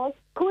actually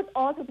could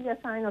also be a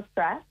sign of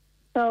stress.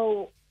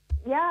 So,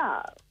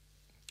 yeah.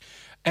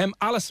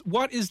 Alice,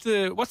 what's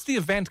the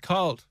event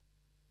called?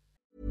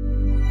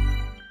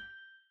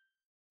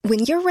 When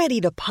you're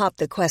ready to pop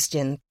the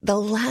question, the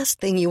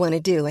last thing you want to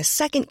do is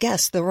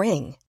second-guess the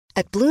ring.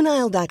 At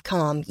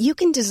BlueNile.com, you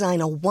can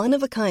design a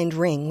one-of-a-kind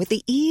ring with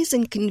the ease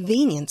and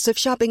convenience of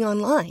shopping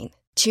online.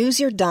 Choose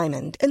your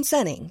diamond and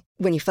setting.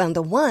 When you find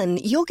the one,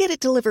 you'll get it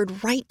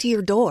delivered right to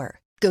your door.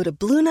 Go to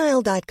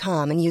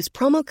BlueNile.com and use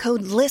promo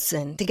code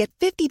LISTEN to get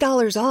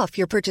 $50 off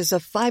your purchase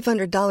of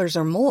 $500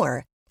 or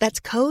more. That's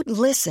code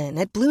LISTEN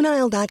at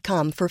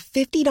BlueNile.com for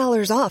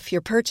 $50 off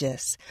your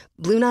purchase.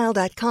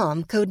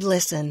 BlueNile.com, code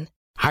LISTEN.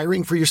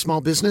 Hiring for your small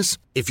business?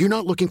 If you're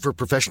not looking for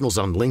professionals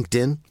on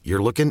LinkedIn,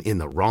 you're looking in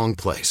the wrong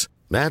place.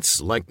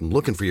 That's like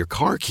looking for your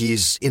car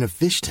keys in a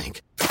fish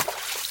tank.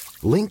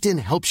 LinkedIn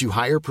helps you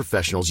hire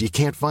professionals you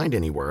can't find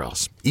anywhere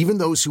else, even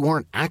those who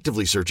aren't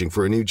actively searching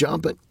for a new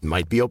job but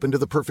might be open to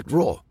the perfect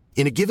role.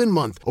 In a given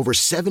month, over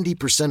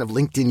 70% of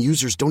LinkedIn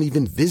users don't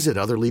even visit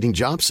other leading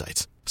job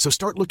sites. So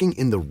start looking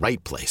in the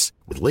right place.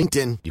 With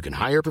LinkedIn, you can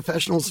hire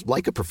professionals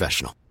like a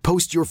professional.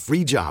 Post your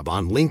free job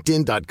on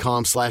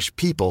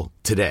linkedin.com/people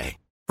today.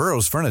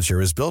 Burrow's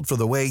furniture is built for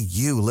the way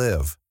you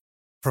live.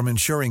 From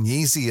ensuring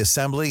easy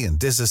assembly and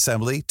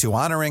disassembly to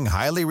honoring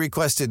highly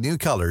requested new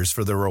colors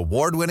for their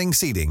award-winning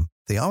seating,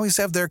 they always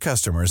have their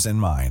customers in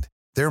mind.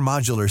 Their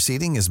modular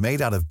seating is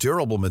made out of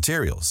durable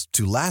materials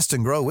to last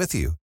and grow with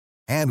you.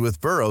 And with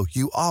Burrow,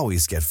 you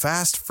always get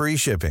fast, free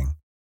shipping.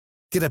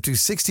 Get up to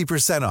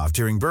 60% off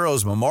during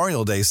Burrow's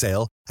Memorial Day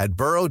sale at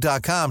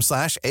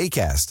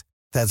burrow.com/ACAST.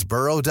 That's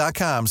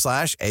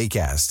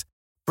burrow.com/ACAST.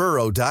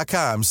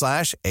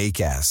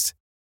 burrow.com/ACAST.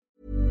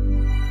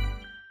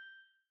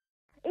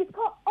 It's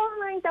called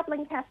Online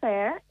Dublin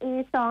Cafe.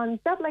 It's on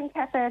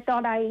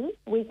dublincafe.ie.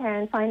 We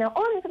can find out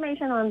all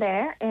information on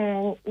there.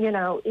 And,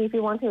 if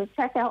you want to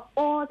check out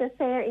all the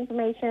fair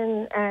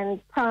information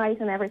and price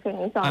and everything,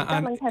 it's on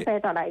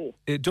dublincafe.ie.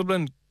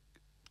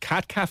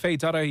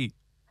 Dublincatcafe.ie.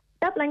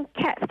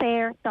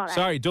 DublinCatFair.ie.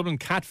 Sorry,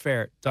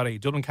 Dublincatfair.ie.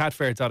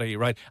 Dublincatfair.ie,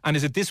 right. And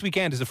is it this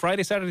weekend? Is it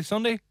Friday, Saturday,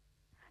 Sunday?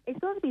 It's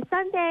going to be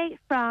Sunday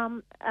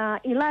from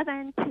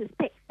 11 to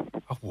 6.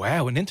 Oh,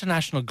 wow. An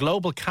international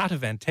global cat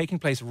event taking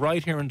place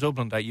right here in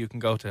Dublin that you can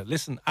go to.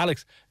 Listen,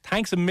 Alex,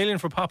 thanks a million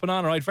for popping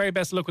on. All right, very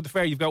best of luck with the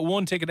fair. You've got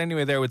one ticket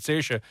anyway there with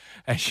Saoirse.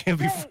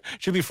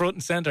 She'll be front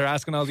and centre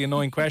asking all the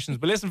annoying questions.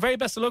 But listen, very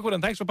best of luck with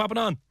it. Thanks for popping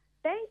on.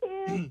 Thank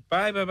you.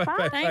 Bye.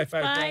 Thanks,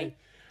 bye.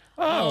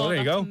 Oh, there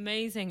you go.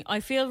 Amazing. I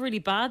feel really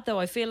bad though.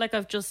 I feel like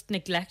I've just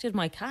neglected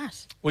my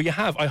cat. Well, you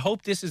have. I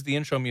hope this is the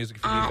intro music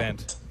for the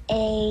event.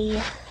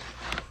 A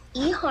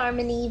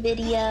eHarmony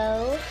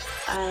video.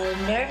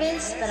 I'm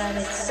nervous, but I'm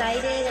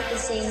excited at the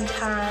same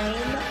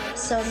time.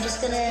 So I'm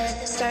just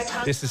gonna start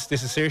talking. This is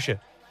Saoirse.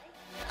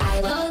 I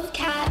love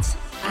cats.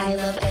 I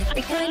love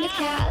every kind of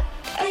cat.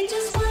 I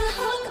just want to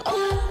hug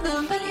all of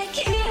them, but I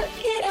can't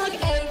hug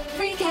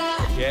every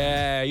cat.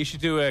 Yeah, you should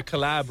do a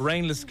collab,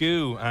 Rainless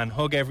Goo, and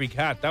hug every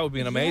cat. That would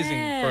be an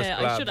amazing first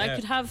collab. I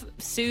could have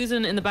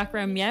Susan in the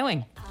background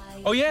meowing.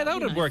 Oh yeah,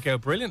 that would work out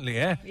brilliantly.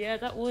 Yeah. Yeah,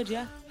 that would.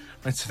 Yeah.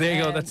 Right, so there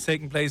you go. That's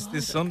taking place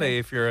this Sunday.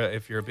 If you're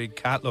a big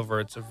cat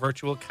lover, it's a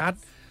virtual cat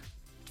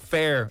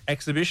fair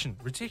exhibition.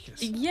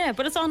 Ridiculous. Yeah,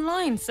 but it's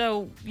online,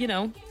 so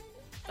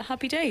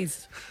happy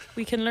days.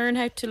 We can learn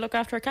how to look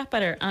after our cat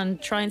better and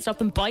try and stop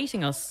them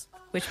biting us,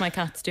 which my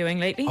cat's doing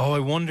lately. Oh, I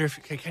wonder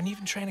if can you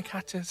even train a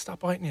cat to stop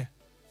biting you?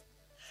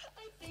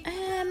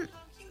 I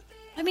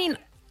mean,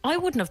 I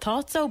wouldn't have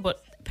thought so,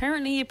 but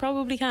apparently you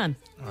probably can.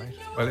 All right.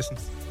 Well, listen.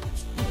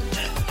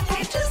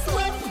 I just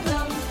love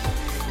them.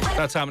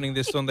 That's happening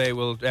this Sunday.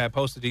 We'll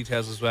post the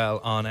details as well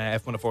on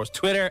F104's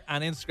Twitter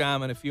and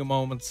Instagram in a few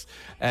moments.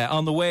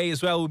 On the way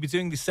as well, we'll be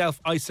doing the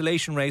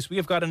self-isolation race. We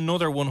have got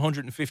another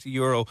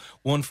 €150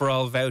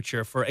 one-for-all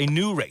voucher for a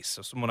new race.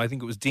 So someone, I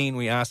think it was Dean,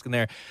 we asked in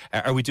there,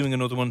 are we doing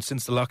another one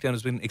since the lockdown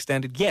has been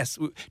extended? Yes.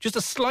 Just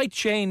a slight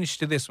change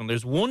to this one.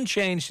 There's one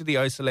change to the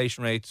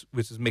isolation race,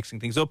 which is mixing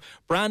things up.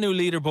 Brand new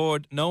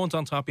leaderboard. No one's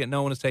on top yet.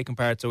 No one has taken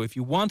part. So if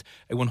you want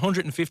a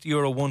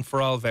 €150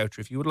 one-for-all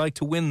voucher, if you would like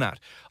to win that,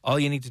 all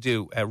you need to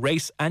do,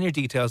 race and your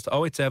details to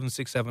 087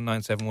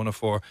 6797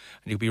 104, and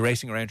you'll be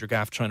racing around your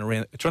gaff trying to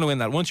win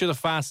that. Once you're the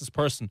fastest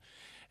person,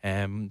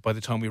 by the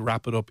time we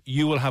wrap it up,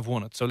 you will have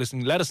won it. So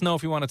listen, let us know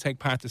if you want to take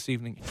part this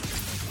evening.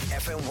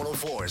 FM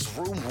 104's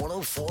Room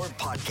 104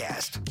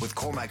 podcast with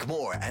Cormac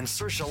Moore and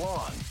Saoirse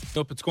Long.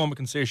 It's Cormac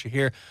and Saoirse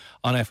here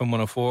on FM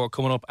 104.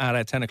 Coming up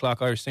at 10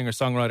 o'clock, Irish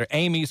singer-songwriter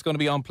Amy is going to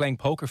be on playing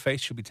Poker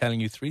Face. She'll be telling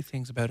you 3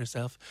 things about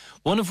herself,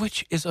 one of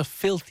which is a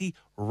filthy,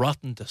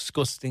 rotten,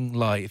 disgusting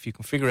lie. If you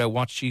can figure out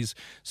what she's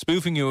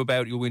spoofing you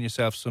about, you'll win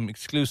yourself some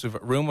exclusive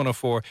Room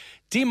 104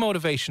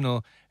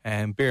 demotivational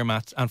beer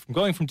mats, and from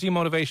going from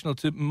demotivational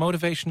to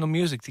motivational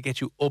music to get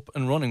you up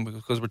and running,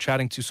 because we're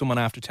chatting to someone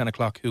after 10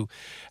 o'clock who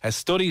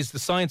studies the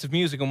science of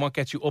music and what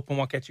gets you up and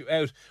what gets you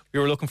out. We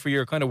were looking for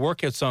your kind of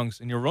workout songs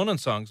and your running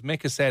songs.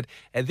 Mick has said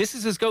this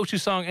is his go-to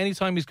song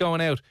anytime he's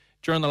going out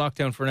during the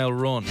lockdown for an hour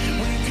run.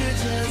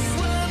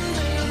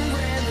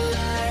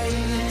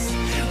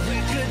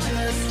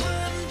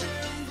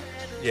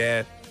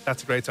 Yeah,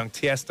 that's a great song.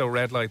 Tiesto,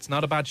 Red Lights.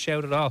 Not a bad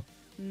shout at all.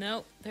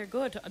 No, they're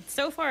good.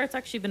 So far, it's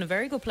actually been a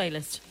very good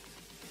playlist.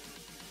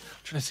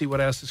 I'm trying to see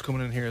what else is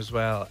coming in here as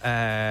well.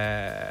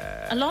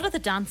 A lot of the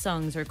dance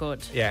songs are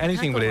good. Yeah,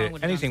 anything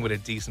with a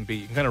decent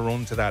beat. You can kind of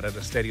run to that at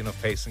a steady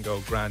enough pace and go,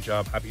 grand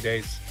job, happy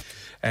days.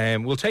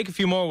 We'll take a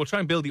few more. We'll try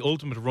and build the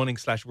ultimate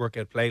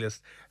running/workout playlist.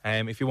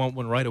 If you want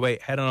one right away,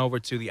 head on over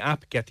to the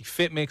app, get the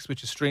Fit Mix,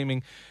 which is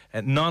streaming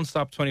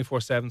non-stop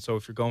 24/7. So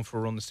if you're going for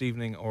a run this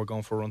evening or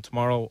going for a run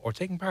tomorrow or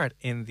taking part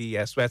in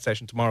the sweat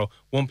session tomorrow,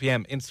 1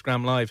 p.m,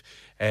 Instagram Live,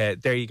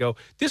 there you go.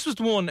 This was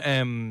the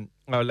one,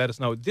 let us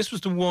know. This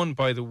was the one,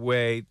 by the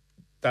way,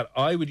 that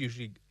I would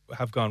usually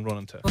have gone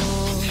running to.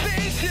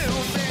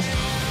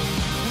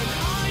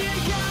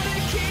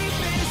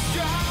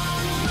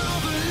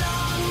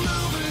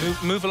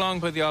 Move Along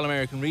by the All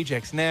American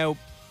Rejects. Now,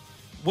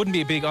 wouldn't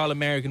be a big All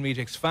American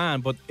Rejects fan,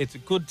 but it's a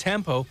good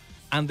tempo,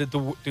 and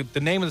the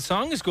name of the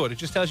song is good. It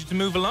just tells you to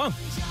move along.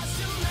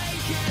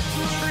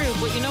 True,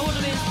 but you know what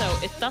it is though?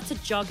 That's a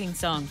jogging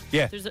song.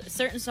 Yeah. There's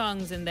certain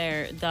songs in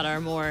there that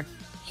are more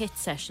hit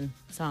session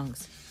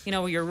songs. You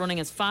know, where you're running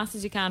as fast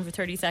as you can for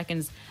 30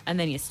 seconds and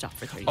then you stop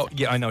for 30 seconds. Oh,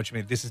 yeah, I know what you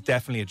mean. This is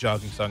definitely a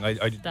jogging song.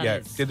 I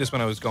did this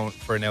when I was going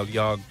for an old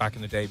jog back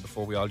in the day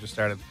before we all just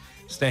started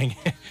staying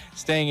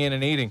in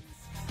and eating.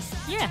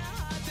 Yeah.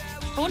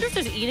 I wonder if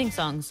there's eating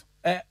songs.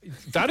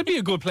 That'd be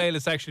a good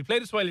playlist, actually. Play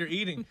this while you're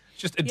eating.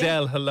 Just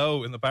Adele,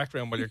 Hello, in the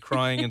background while you're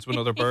crying into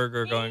another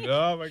burger going,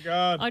 oh my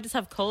God. I just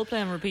have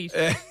Coldplay on repeat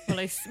while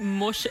I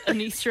mush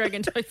an Easter egg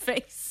into my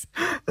face.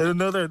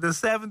 The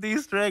seventh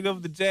Easter egg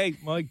of the day.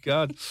 My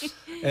God.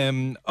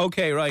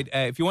 Okay, right.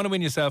 If you want to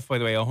win yourself, by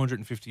the way,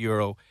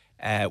 €150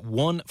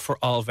 one for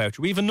all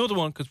voucher. We have another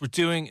one because we're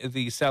doing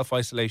the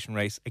self-isolation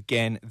race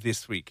again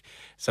this week.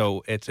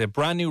 So it's a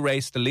brand new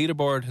race. The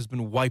leaderboard has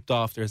been wiped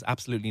off. There's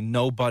absolutely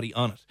nobody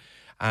on it.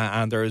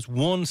 And there is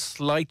one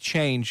slight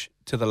change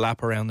to the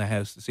lap around the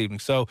house this evening.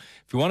 So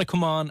if you want to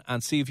come on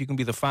and see if you can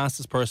be the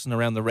fastest person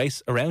around the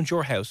race, around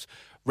your house,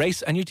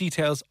 race and your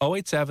details,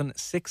 087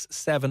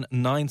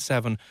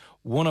 6797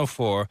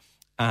 104.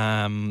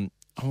 I'm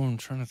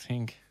trying to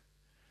think.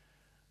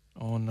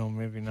 Oh, no,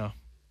 maybe not.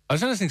 I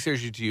was trying to think,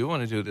 seriously, do you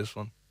want to do this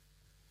one?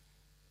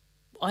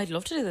 I'd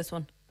love to do this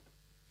one.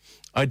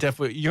 I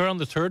definitely. You're on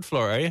the third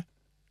floor, are you?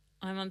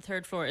 I'm on the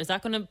third floor. Is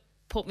that going to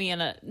put me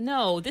in a...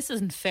 No, this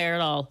isn't fair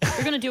at all.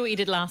 You're going to do what you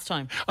did last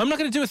time. I'm not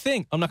going to do a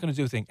thing.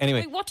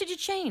 Anyway. Wait, what did you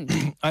change?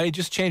 I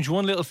just changed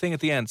one little thing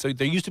at the end. So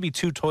there used to be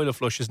 2 toilet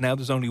flushes. Now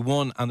there's only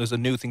one, and there's a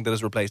new thing that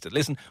has replaced it.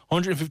 Listen,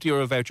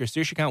 €150 voucher.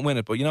 Seriously, can't win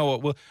it, but you know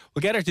what? We'll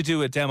get her to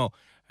do a demo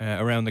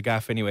around the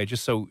gaff anyway,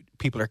 just so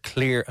people are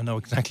clear and know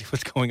exactly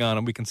what's going on,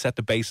 and we can set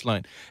the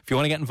baseline. If you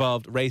want to get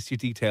involved, race your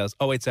details.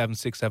 087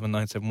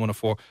 6797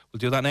 104. We'll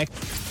do that next.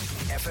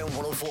 FM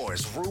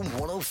 104's Room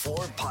 104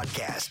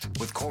 podcast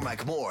with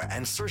Cormac Moore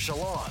and Saoirse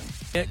Long.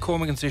 Yeah,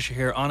 Cormac and Saoirse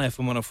here on FM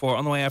 104.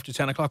 On the way after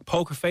 10 o'clock,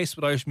 Poker Face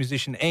with Irish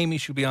musician Amy.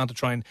 She'll be on to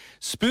try and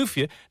spoof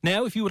you.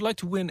 Now, if you would like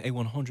to win a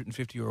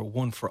 €150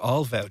 one for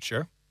all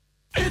voucher,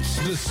 it's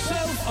the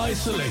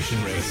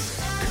self-isolation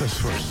race,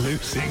 because we're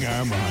losing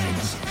our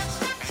minds.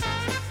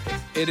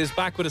 It is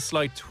back with a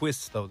slight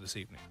twist, though, this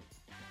evening.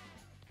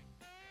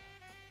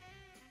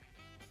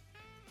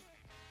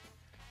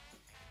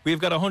 We've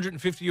got a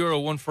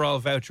 €150 one for all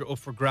voucher up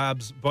for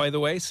grabs, by the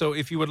way. So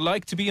if you would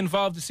like to be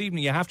involved this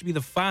evening, you have to be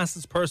the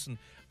fastest person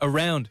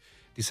around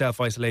the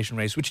self-isolation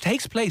race, which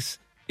takes place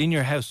in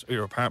your house or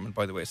your apartment,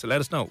 by the way. So let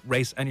us know.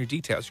 Race and your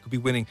details. You could be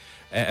winning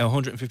a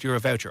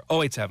 €150 voucher.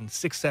 087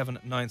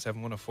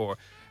 6797 104.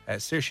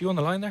 Saoirse, you on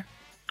the line there?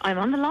 I'm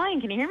on the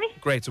line. Can you hear me?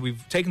 Great. So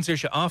we've taken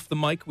Saoirse off the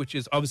mic, which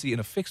is obviously in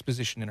a fixed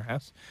position in her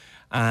house.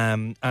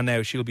 And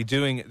now she'll be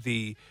doing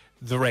the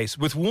race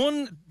with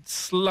one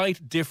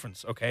slight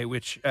difference, okay,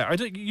 which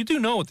you do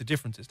know what the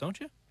difference is, don't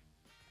you?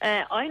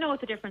 I know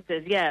what the difference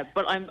is, yeah,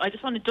 but I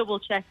just want to double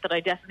check that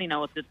I definitely know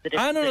what the difference is.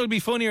 I know it'll be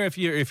funnier if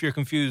you're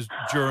confused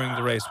during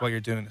the race while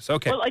you're doing this.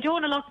 Okay. Well, I don't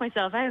want to lock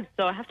myself out,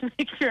 so I have to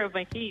make sure of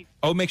my keys.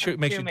 Oh, make sure.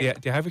 Do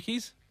you have your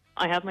keys?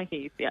 I have my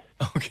keys, yeah.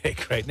 Okay,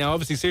 great. Now,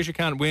 obviously, Saoirse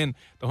can't win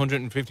the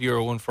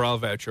 €150 one for all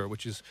voucher,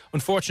 which is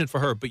unfortunate for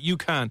her, but you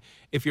can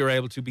if you're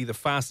able to be the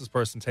fastest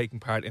person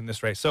taking part in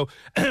this race. So,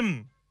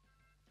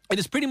 it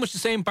is pretty much the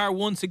same, bar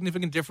one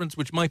significant difference,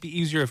 which might be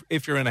easier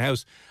if you're in a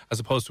house as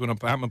opposed to an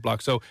apartment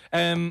block. So,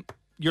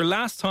 your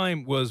last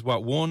time was,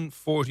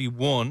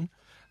 1:41.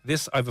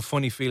 This, I have a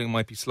funny feeling,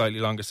 might be slightly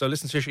longer. So,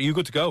 listen, Saoirse, are you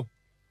good to go?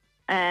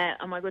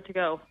 Am I good to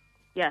go?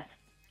 Yes.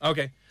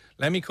 Okay.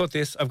 Let me cut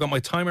this. I've got my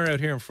timer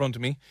out here in front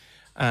of me.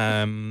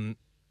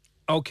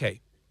 Okay.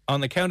 On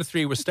the count of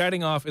 3, we're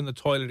starting off in the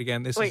toilet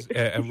again. This is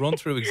a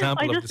run-through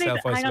example of the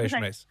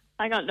self-isolation race.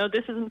 Hang on. No,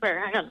 this isn't fair.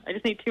 Hang on. I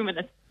just need 2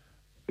 minutes.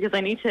 Because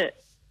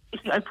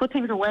I put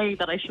things away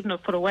that I shouldn't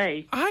have put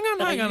away. Hang on.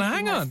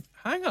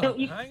 No,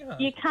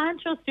 you can't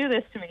just do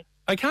this to me.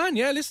 I can,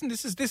 yeah. Listen,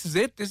 this is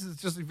it. This is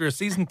just, if you're a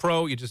seasoned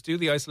pro, you just do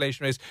the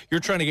isolation race. You're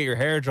trying to get your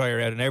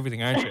hairdryer out and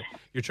everything, aren't you?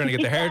 You're trying to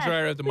get the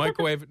hairdryer out, the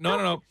microwave.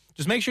 No.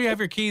 Just make sure you have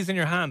your keys in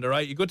your hand, all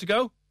right? You good to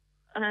go?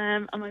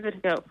 Am I good to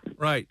go?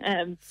 Right.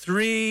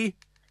 3.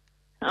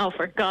 Oh,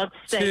 for God's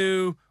sake.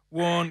 2,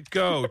 1,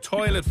 go.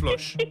 Toilet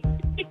flush.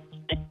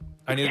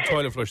 I need a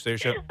toilet flush,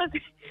 Saoirse.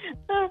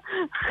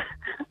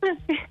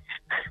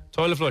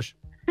 Toilet flush.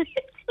 It's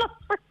not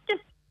working.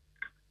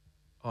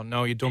 Oh,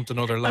 no, you dumped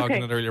another log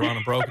in it earlier on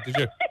and broke it, did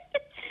you?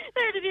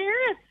 There, did you hear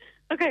it?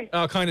 Okay.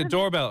 Oh, kind of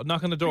doorbell.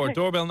 Knock on the door. Okay.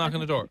 Doorbell, knock on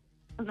the door.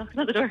 I'm knocking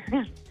on the door.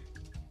 Yeah.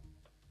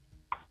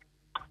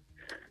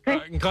 I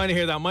can kind of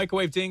hear that.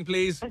 Microwave ding,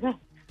 please. Okay.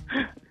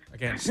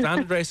 Again,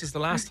 standard race is the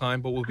last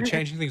time, but we'll be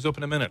changing things up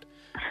in a minute.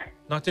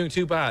 Not doing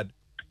too bad.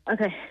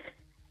 Okay.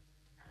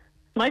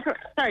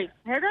 Hairdryer?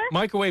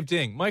 Microwave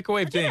ding. I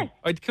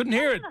couldn't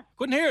hear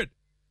it.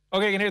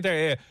 Okay, I can hear it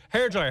there. Yeah.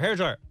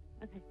 Hairdryer.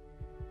 Okay.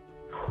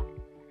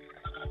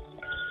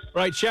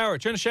 Right, shower.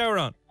 Turn the shower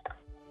on.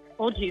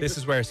 Oh, Jesus. This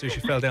is where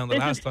Sushi fell down the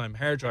last time.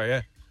 Hairdryer,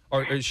 yeah.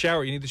 Or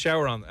shower. You need the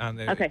shower on.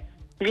 Okay.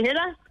 Did you hear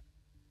that?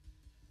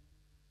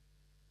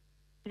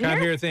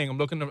 Can't hear a thing. I'm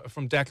looking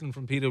from Declan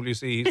from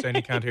PwC. He's saying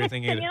he can't hear a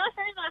thing either. Can you not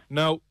hear that?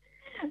 No.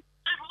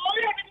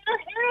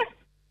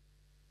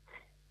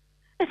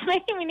 It's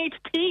making me need to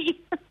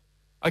pee.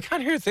 I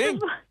can't hear a thing.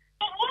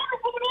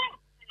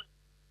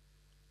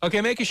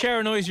 Okay, make a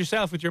shower noise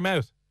yourself with your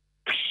mouth.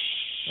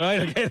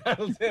 Right, okay,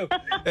 that'll do.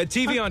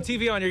 TV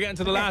on. You're getting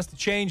to the last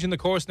change in the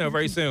course now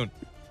very soon.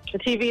 The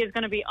TV is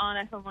going to be on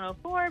FM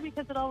 104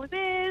 because it always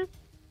is.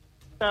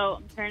 So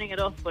I'm turning it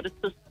off, but it's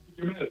just...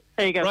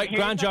 There you go. Right,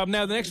 grand job.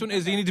 Now, the next one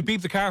is you need to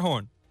beep the car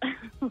horn.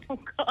 Oh,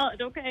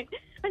 God, okay.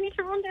 I need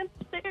to run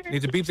downstairs. You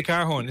need to beep the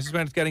car horn. This is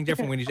when it's getting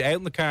different. We need you out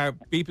in the car,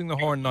 beeping the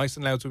horn nice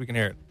and loud so we can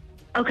hear it.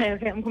 Okay,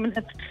 I'm coming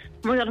down.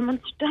 Oh my God, I'm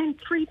down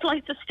 3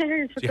 flights of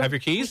stairs. Do you have your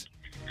keys?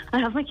 I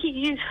have my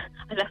keys.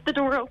 I left the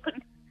door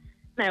open.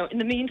 Now, in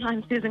the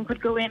meantime, Susan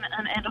could go in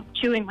and end up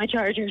chewing my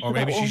charger. Or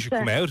maybe she should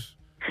come out.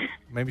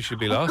 Maybe she'd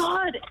be lost. Oh,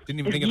 God. Didn't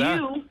even think of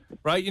that.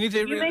 Right, you need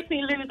to... You make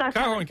me lose that.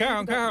 Car horn. Okay,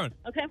 I'm coming.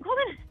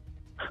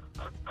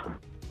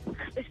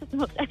 This is the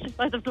most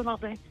exercise I've done all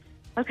day.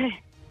 Okay.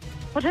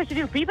 What do I have to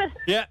do? Beep it?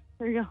 Yeah.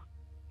 There you go.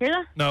 Hear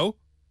that? No.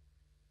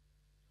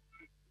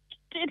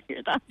 Did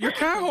hear that. Your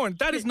car horn.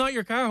 That is not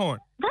your car horn.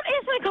 That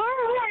is my car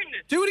horn.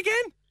 Do it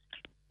again.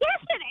 Yes,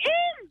 it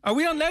is. Are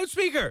we on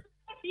loudspeaker?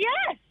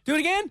 Yes. Do it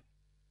again.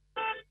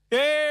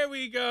 There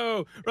we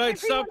go. Right,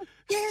 stop.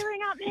 Staring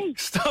at me.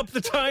 Stop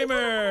the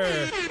timer.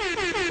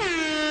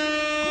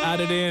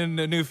 Added in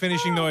new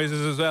finishing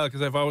noises as well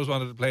because I've always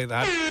wanted to play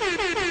that.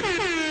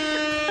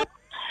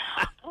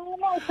 Oh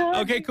my God.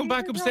 Okay, come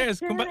back upstairs.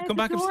 Come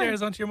back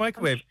upstairs onto your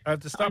microwave. I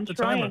have to stop the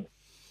timer.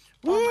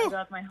 Oh my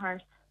God, my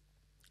heart.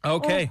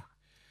 Okay.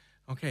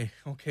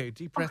 Okay.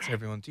 Deep breaths,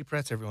 everyone. Deep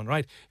breaths, everyone.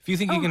 Right. If you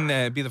think you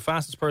can be the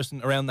fastest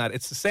person around that,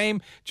 it's the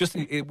same. Just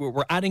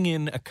we're adding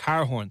in a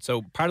car horn.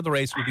 So part of the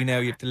race will be now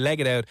you have to leg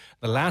it out.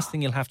 The last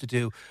thing you'll have to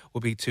do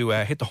will be to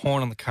hit the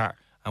horn on the car.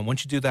 And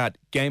once you do that,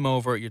 game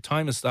over. Your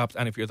time is stopped.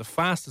 And if you're the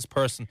fastest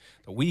person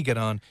that we get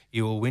on,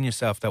 you will win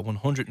yourself that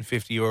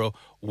 €150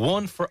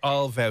 one for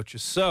all voucher.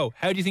 So,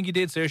 how do you think you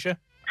did, Saoirse?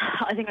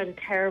 I think I did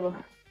terrible.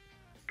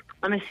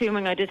 I'm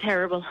assuming I did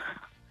terrible.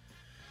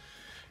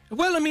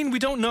 Well, I mean, we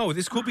don't know.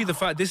 This could be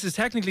this is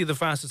technically the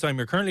fastest time.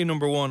 You're currently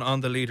number 1 on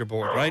the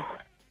leaderboard, right?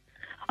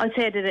 I'd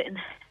say I did it in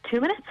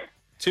 2 minutes.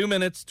 2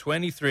 minutes,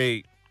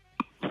 23.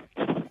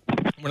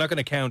 We're not going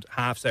to count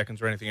half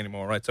seconds or anything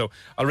anymore, right? So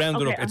I'll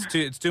round it up.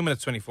 It's 2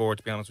 minutes 24,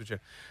 to be honest with you.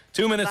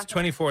 2 minutes,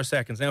 24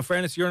 seconds. Now, in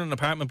fairness, you're in an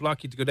apartment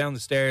block. You have to go down the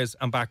stairs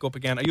and back up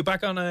again. Are you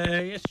back on?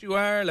 Yes, you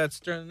are. Let's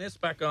turn this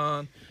back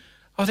on.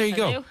 Oh, there you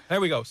go. There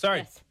we go. Sorry.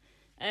 Yes.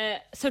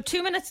 So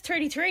 2 minutes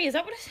 33, is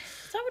that what it is?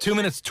 2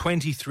 minutes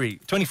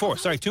 24,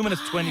 sorry, 2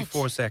 minutes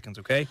 24 seconds,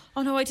 okay?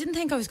 Oh no, I didn't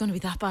think I was going to be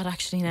that bad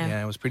actually now.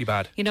 Yeah, it was pretty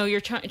bad. You know, you're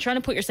trying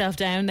to put yourself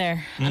down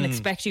there and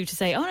expect you to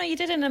say, oh no, you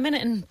did it in 1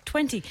 minute and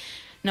 20.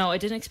 No, I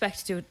didn't expect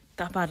to do it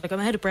that bad. Like, I'm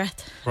out of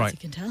breath, as you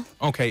can tell.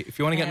 Okay, if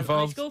you want to get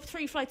involved... I go up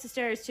 3 flights of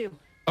stairs too.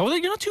 Oh, well,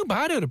 you're not too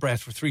bad out of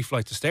breath for 3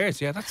 flights of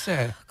stairs. Yeah, that's...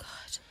 Oh, God.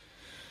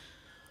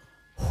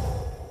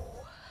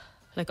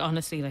 Like,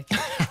 honestly, like,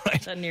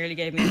 right. That nearly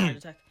gave me a heart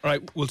attack. All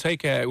right, we'll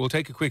take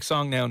a quick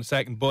song now in a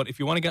second. But if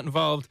you want to get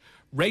involved,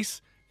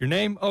 race your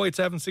name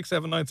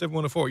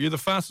 087-679-7104. You're the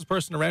fastest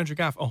person around your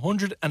gaff.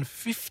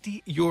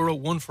 €150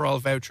 one for all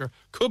voucher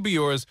could be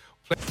yours.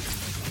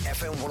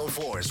 FM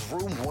 104's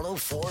Room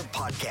 104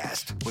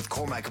 podcast with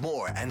Cormac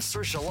Moore and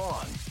Saoirse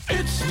Long.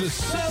 It's the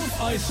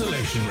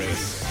self-isolation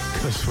race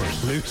because we're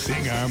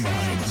losing our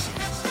minds.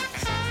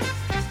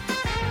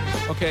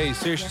 Okay,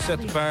 Saoirse set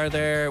the bar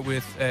there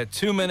with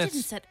 2 minutes. I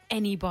didn't set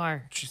any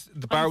bar.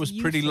 The bar was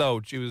pretty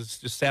low. She was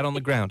just set on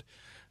the ground.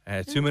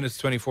 2 minutes,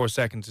 24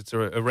 seconds. It's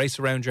a race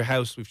around your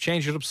house. We've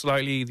changed it up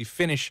slightly. The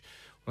finish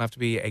will have to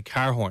be a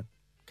car horn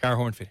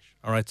finish.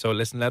 All right, so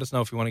listen, let us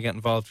know if you want to get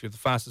involved. If you're the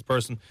fastest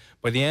person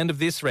by the end of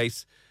this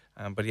race,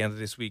 by the end of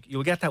this week,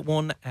 you'll get that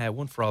one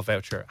for all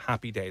voucher.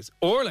 Happy days.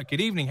 Orla, good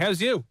evening. How's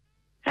you?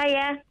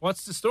 Hiya.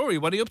 What's the story?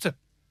 What are you up to?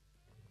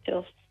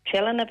 Just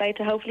chilling, about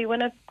to hopefully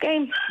win a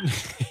game.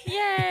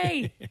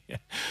 Yay!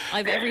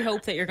 I've every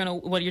hope that you're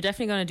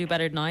definitely going to do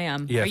better than I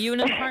am. Yeah. Are you in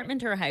an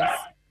apartment or a house?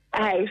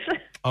 A house.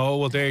 Oh,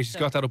 well, there, she's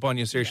got that up on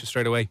you, Saoirse,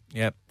 straight away.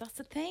 Yeah. That's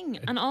the thing.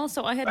 And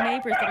also, I had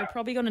neighbours that are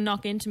probably going to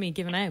knock into me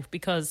giving out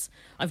because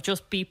I've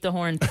just beeped the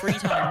horn 3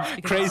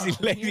 times. Crazy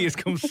lady has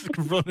come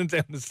running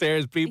down the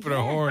stairs, beeping her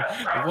horn.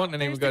 What in the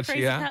name of God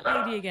she cat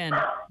lady again.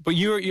 But are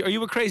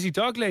you a crazy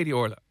dog lady,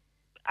 Orla?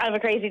 I'm a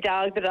crazy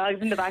dog. The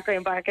dog's in the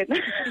background barking.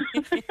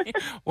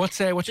 What's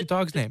your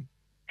dog's name?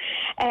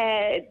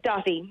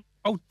 Dottie.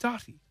 Oh,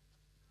 Dottie.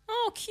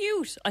 Oh,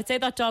 cute. I'd say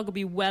that dog would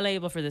be well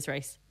able for this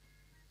race.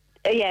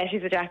 Yeah,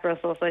 she's a Jack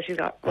Russell, so she's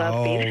got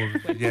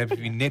speed. Yeah, if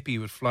it'd be nippy,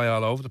 would fly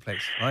all over the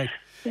place, right?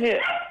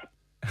 Yeah.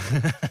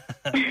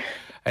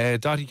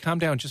 Dottie, calm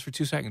down just for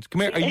 2 seconds.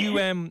 Come here. Are you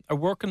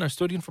working or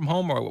studying from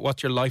home, or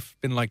what's your life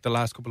been like the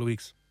last couple of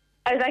weeks?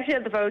 I was actually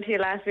on the phone to you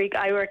last week.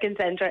 I work in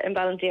Centra in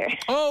Ballantyre.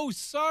 Oh,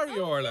 sorry,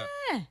 Orla.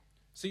 Yeah.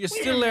 So you're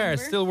still there,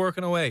 still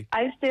working away.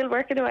 I'm still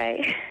working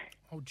away.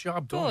 Oh,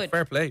 job done. Good.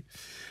 Fair play.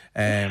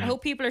 I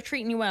hope people are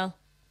treating you well.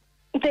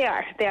 They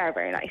are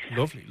very nice.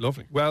 Lovely,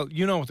 lovely. Well,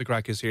 you know what the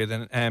crack is here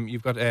then.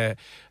 You've got,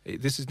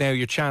 this is now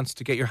your chance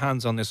to get your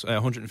hands on this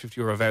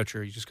 €150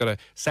 voucher. You just got to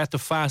set the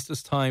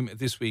fastest time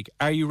this week.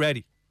 Are you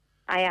ready?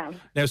 I am.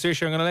 Now,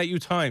 Saoirse, I'm going to let you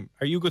time.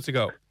 Are you good to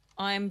go?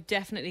 I'm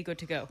definitely good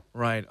to go.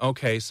 Right,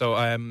 okay. So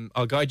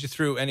I'll guide you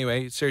through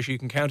anyway. Saoirse, you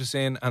can count us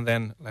in and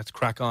then let's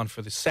crack on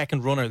for the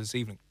second runner this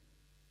evening.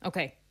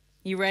 Okay.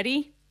 You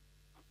ready?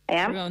 I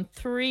am. We're going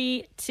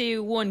 3,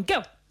 2, 1,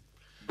 go.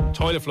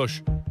 Toilet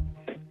flush.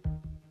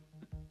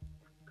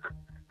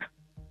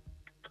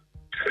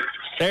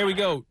 There we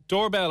go.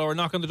 Doorbell or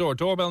knock on the door.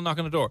 Doorbell, knock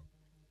on the door.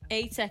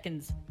 8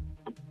 seconds.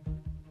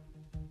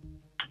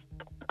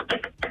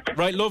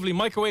 Right, lovely.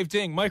 Microwave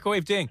ding.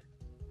 Microwave ding.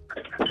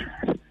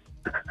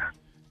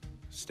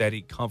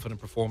 Steady,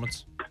 confident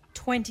performance.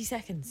 20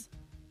 seconds.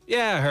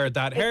 Yeah, I heard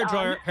that.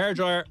 Hairdryer.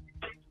 Hairdryer.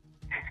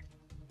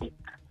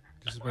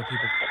 This is where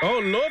people... Oh,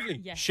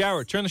 lovely. Yes.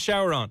 Shower. Turn the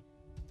shower on.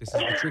 This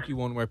is the tricky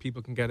one where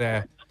people can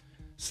get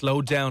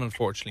slowed down,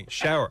 unfortunately.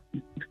 Shower.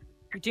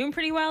 You're doing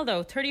pretty well,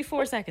 though.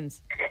 34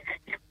 seconds.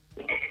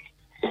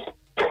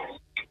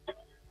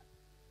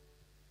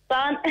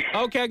 On.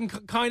 Okay, I can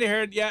kind of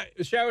hear it. Yeah,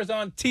 the shower's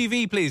on.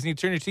 TV, please. You need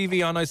to turn your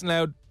TV on nice and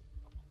loud.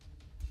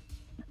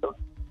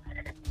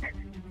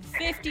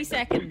 50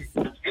 seconds.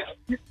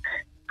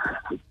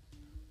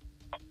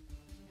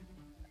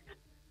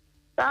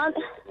 On.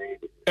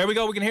 There we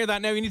go. We can hear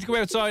that now. You need to go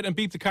outside and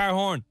beep the car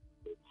horn.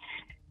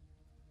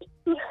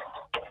 We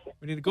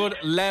need a good,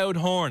 loud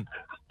horn.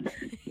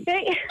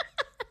 Okay.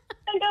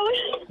 I'm going.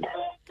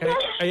 Okay.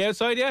 Are you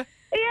outside, yeah?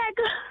 Yeah,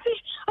 go.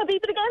 I'll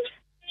beep it again.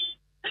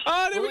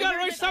 Oh, there we go.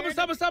 Right, stop the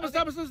timer. Stop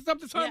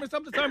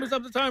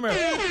the timer.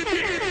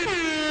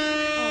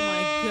 Oh,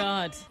 my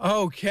God.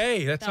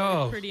 Okay, that's That was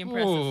all. pretty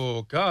impressive.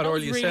 Oh, God, That Orla,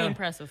 was you really sound...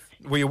 impressive.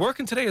 Were you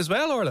working today as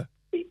well, Orla?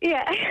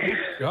 Yeah.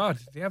 God,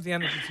 do you have the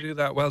energy to do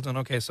that? Well done.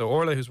 Okay, so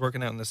Orla, who's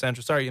working out in the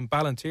centre. Sorry, in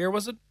Ballantyre,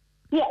 was it?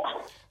 Yeah.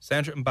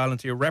 Centre in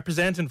Ballantyre,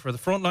 representing for the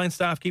frontline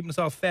staff, keeping us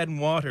all fed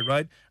and watered,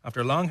 right? After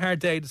a long, hard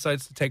day,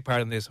 decides to take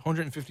part in this.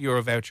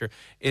 €150 voucher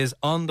is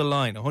on the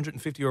line.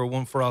 €150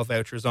 one for all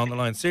voucher is on the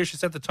line. Saoirse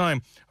set the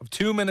time of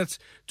 2 minutes,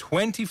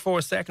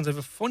 24 seconds. I have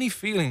a funny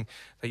feeling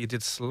that you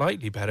did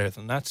slightly better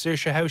than that.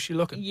 Saoirse, how's she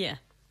looking? Yeah.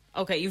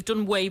 Okay, you've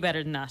done way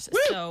better than that. Woo!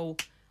 So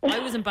I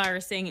was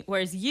embarrassing,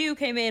 whereas you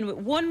came in with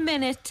 1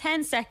 minute,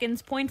 10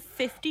 seconds,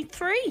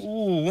 .53.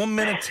 Ooh, 1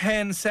 minute,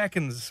 10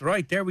 seconds.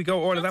 Right, there we go,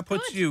 Orla. That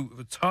puts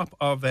you top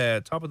of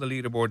the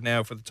leaderboard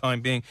now for the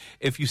time being.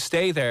 If you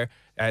stay there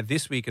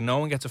this week and no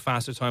one gets a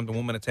faster time than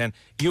 1 minute 10,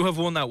 you have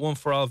won that one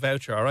for all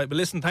voucher, all right? But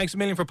listen, thanks a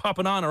million for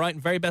popping on, all right?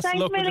 And very best of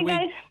luck with the week.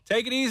 Guys.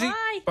 Take it easy.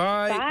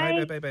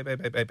 Bye.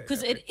 Bye.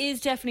 Because it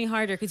is definitely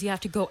harder because you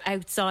have to go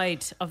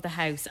outside of the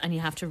house and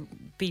you have to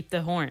beep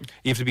the horn.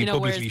 You have to be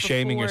publicly whereas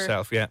shaming before-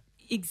 yourself, yeah.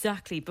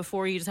 Exactly.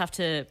 Before you just have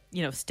to,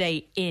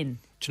 stay in.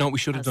 Do you know what we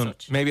should have done?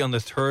 Such. Maybe on the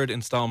third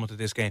installment of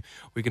this game,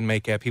 we can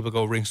make people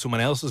go ring someone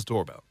else's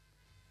doorbell.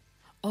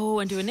 Oh,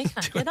 and do a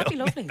knick-knack. Yeah, that'd be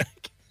lovely.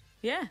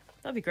 Yeah,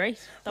 that'd be great.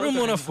 Room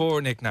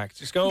 104 knick-knack.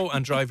 Just go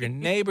and drive your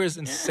neighbours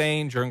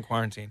insane during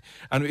quarantine.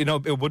 And,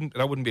 that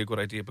wouldn't be a good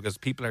idea because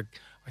people are,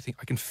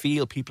 I can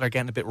feel people are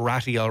getting a bit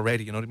ratty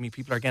already. You know what I mean?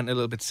 People are getting a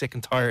little bit sick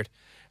and tired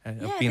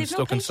of being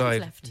stuck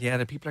inside. Left. Yeah,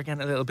 the people are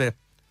getting a little bit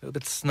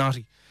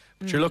snotty.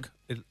 But sure, look,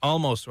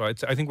 almost right.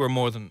 I think we're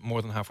more than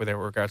halfway there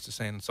with regards to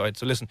staying inside.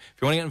 So listen,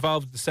 if you want to get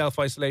involved with the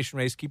self-isolation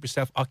race, keep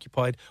yourself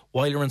occupied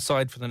while you're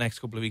inside for the next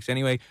couple of weeks.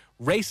 Anyway,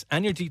 race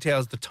and your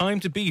details. The time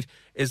to beat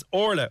is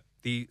Orla,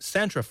 the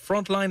Centra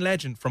frontline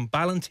legend from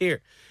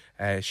Ballantyre.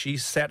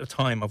 She's set a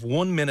time of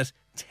 1 minute,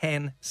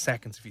 10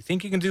 seconds. If you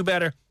think you can do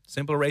better,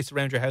 simple race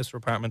around your house or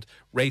apartment.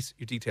 Race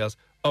your details.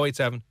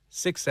 087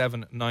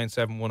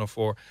 6797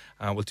 104.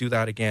 We'll do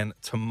that again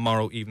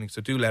tomorrow evening.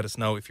 So do let us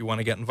know if you want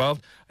to get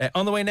involved.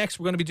 On the way next,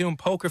 we're going to be doing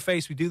Poker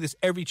Face. We do this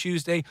every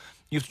Tuesday.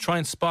 You have to try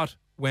and spot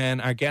when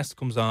our guest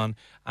comes on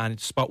and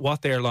spot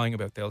what they're lying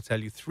about. They'll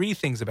tell you 3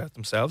 things about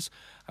themselves,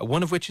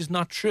 one of which is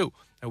not true.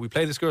 We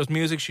play this girl's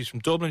music. She's from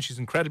Dublin. She's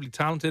incredibly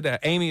talented.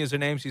 Amy is her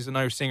name. She's an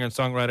Irish singer and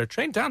songwriter,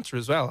 trained dancer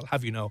as well, I'll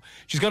have you know.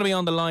 She's going to be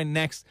on the line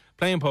next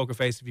playing Poker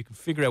Face. If you can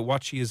figure out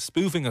what she is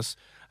spoofing us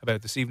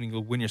about this evening,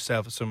 you'll win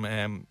yourself some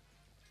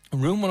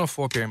Room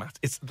 104 beer mats.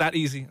 It's that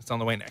easy. It's on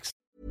the way next.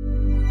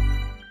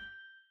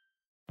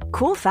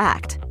 Cool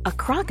fact, a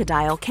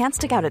crocodile can't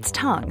stick out its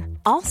tongue.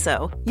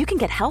 Also, you can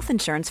get health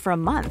insurance for a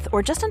month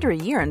or just under a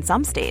year in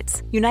some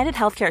states. United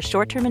Healthcare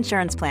short-term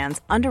insurance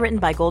plans, underwritten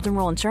by Golden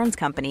Rule Insurance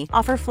Company,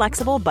 offer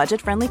flexible,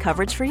 budget-friendly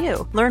coverage for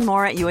you. Learn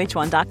more at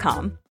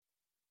UH1.com.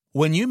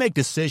 When you make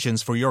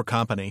decisions for your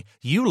company,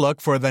 you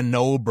look for the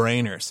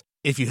no-brainers.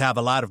 If you have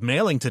a lot of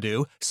mailing to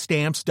do,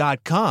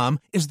 Stamps.com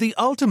is the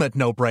ultimate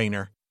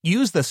no-brainer.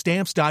 Use the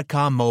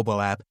Stamps.com mobile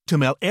app to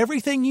mail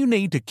everything you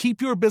need to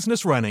keep your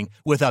business running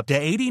with up to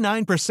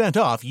 89%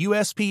 off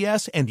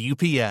USPS and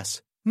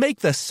UPS. Make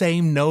the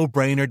same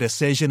no-brainer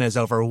decision as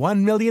over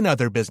 1 million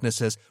other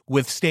businesses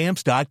with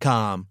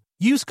Stamps.com.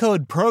 Use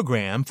code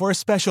PROGRAM for a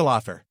special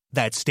offer.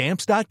 That's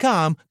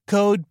Stamps.com,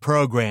 code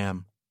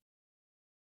PROGRAM.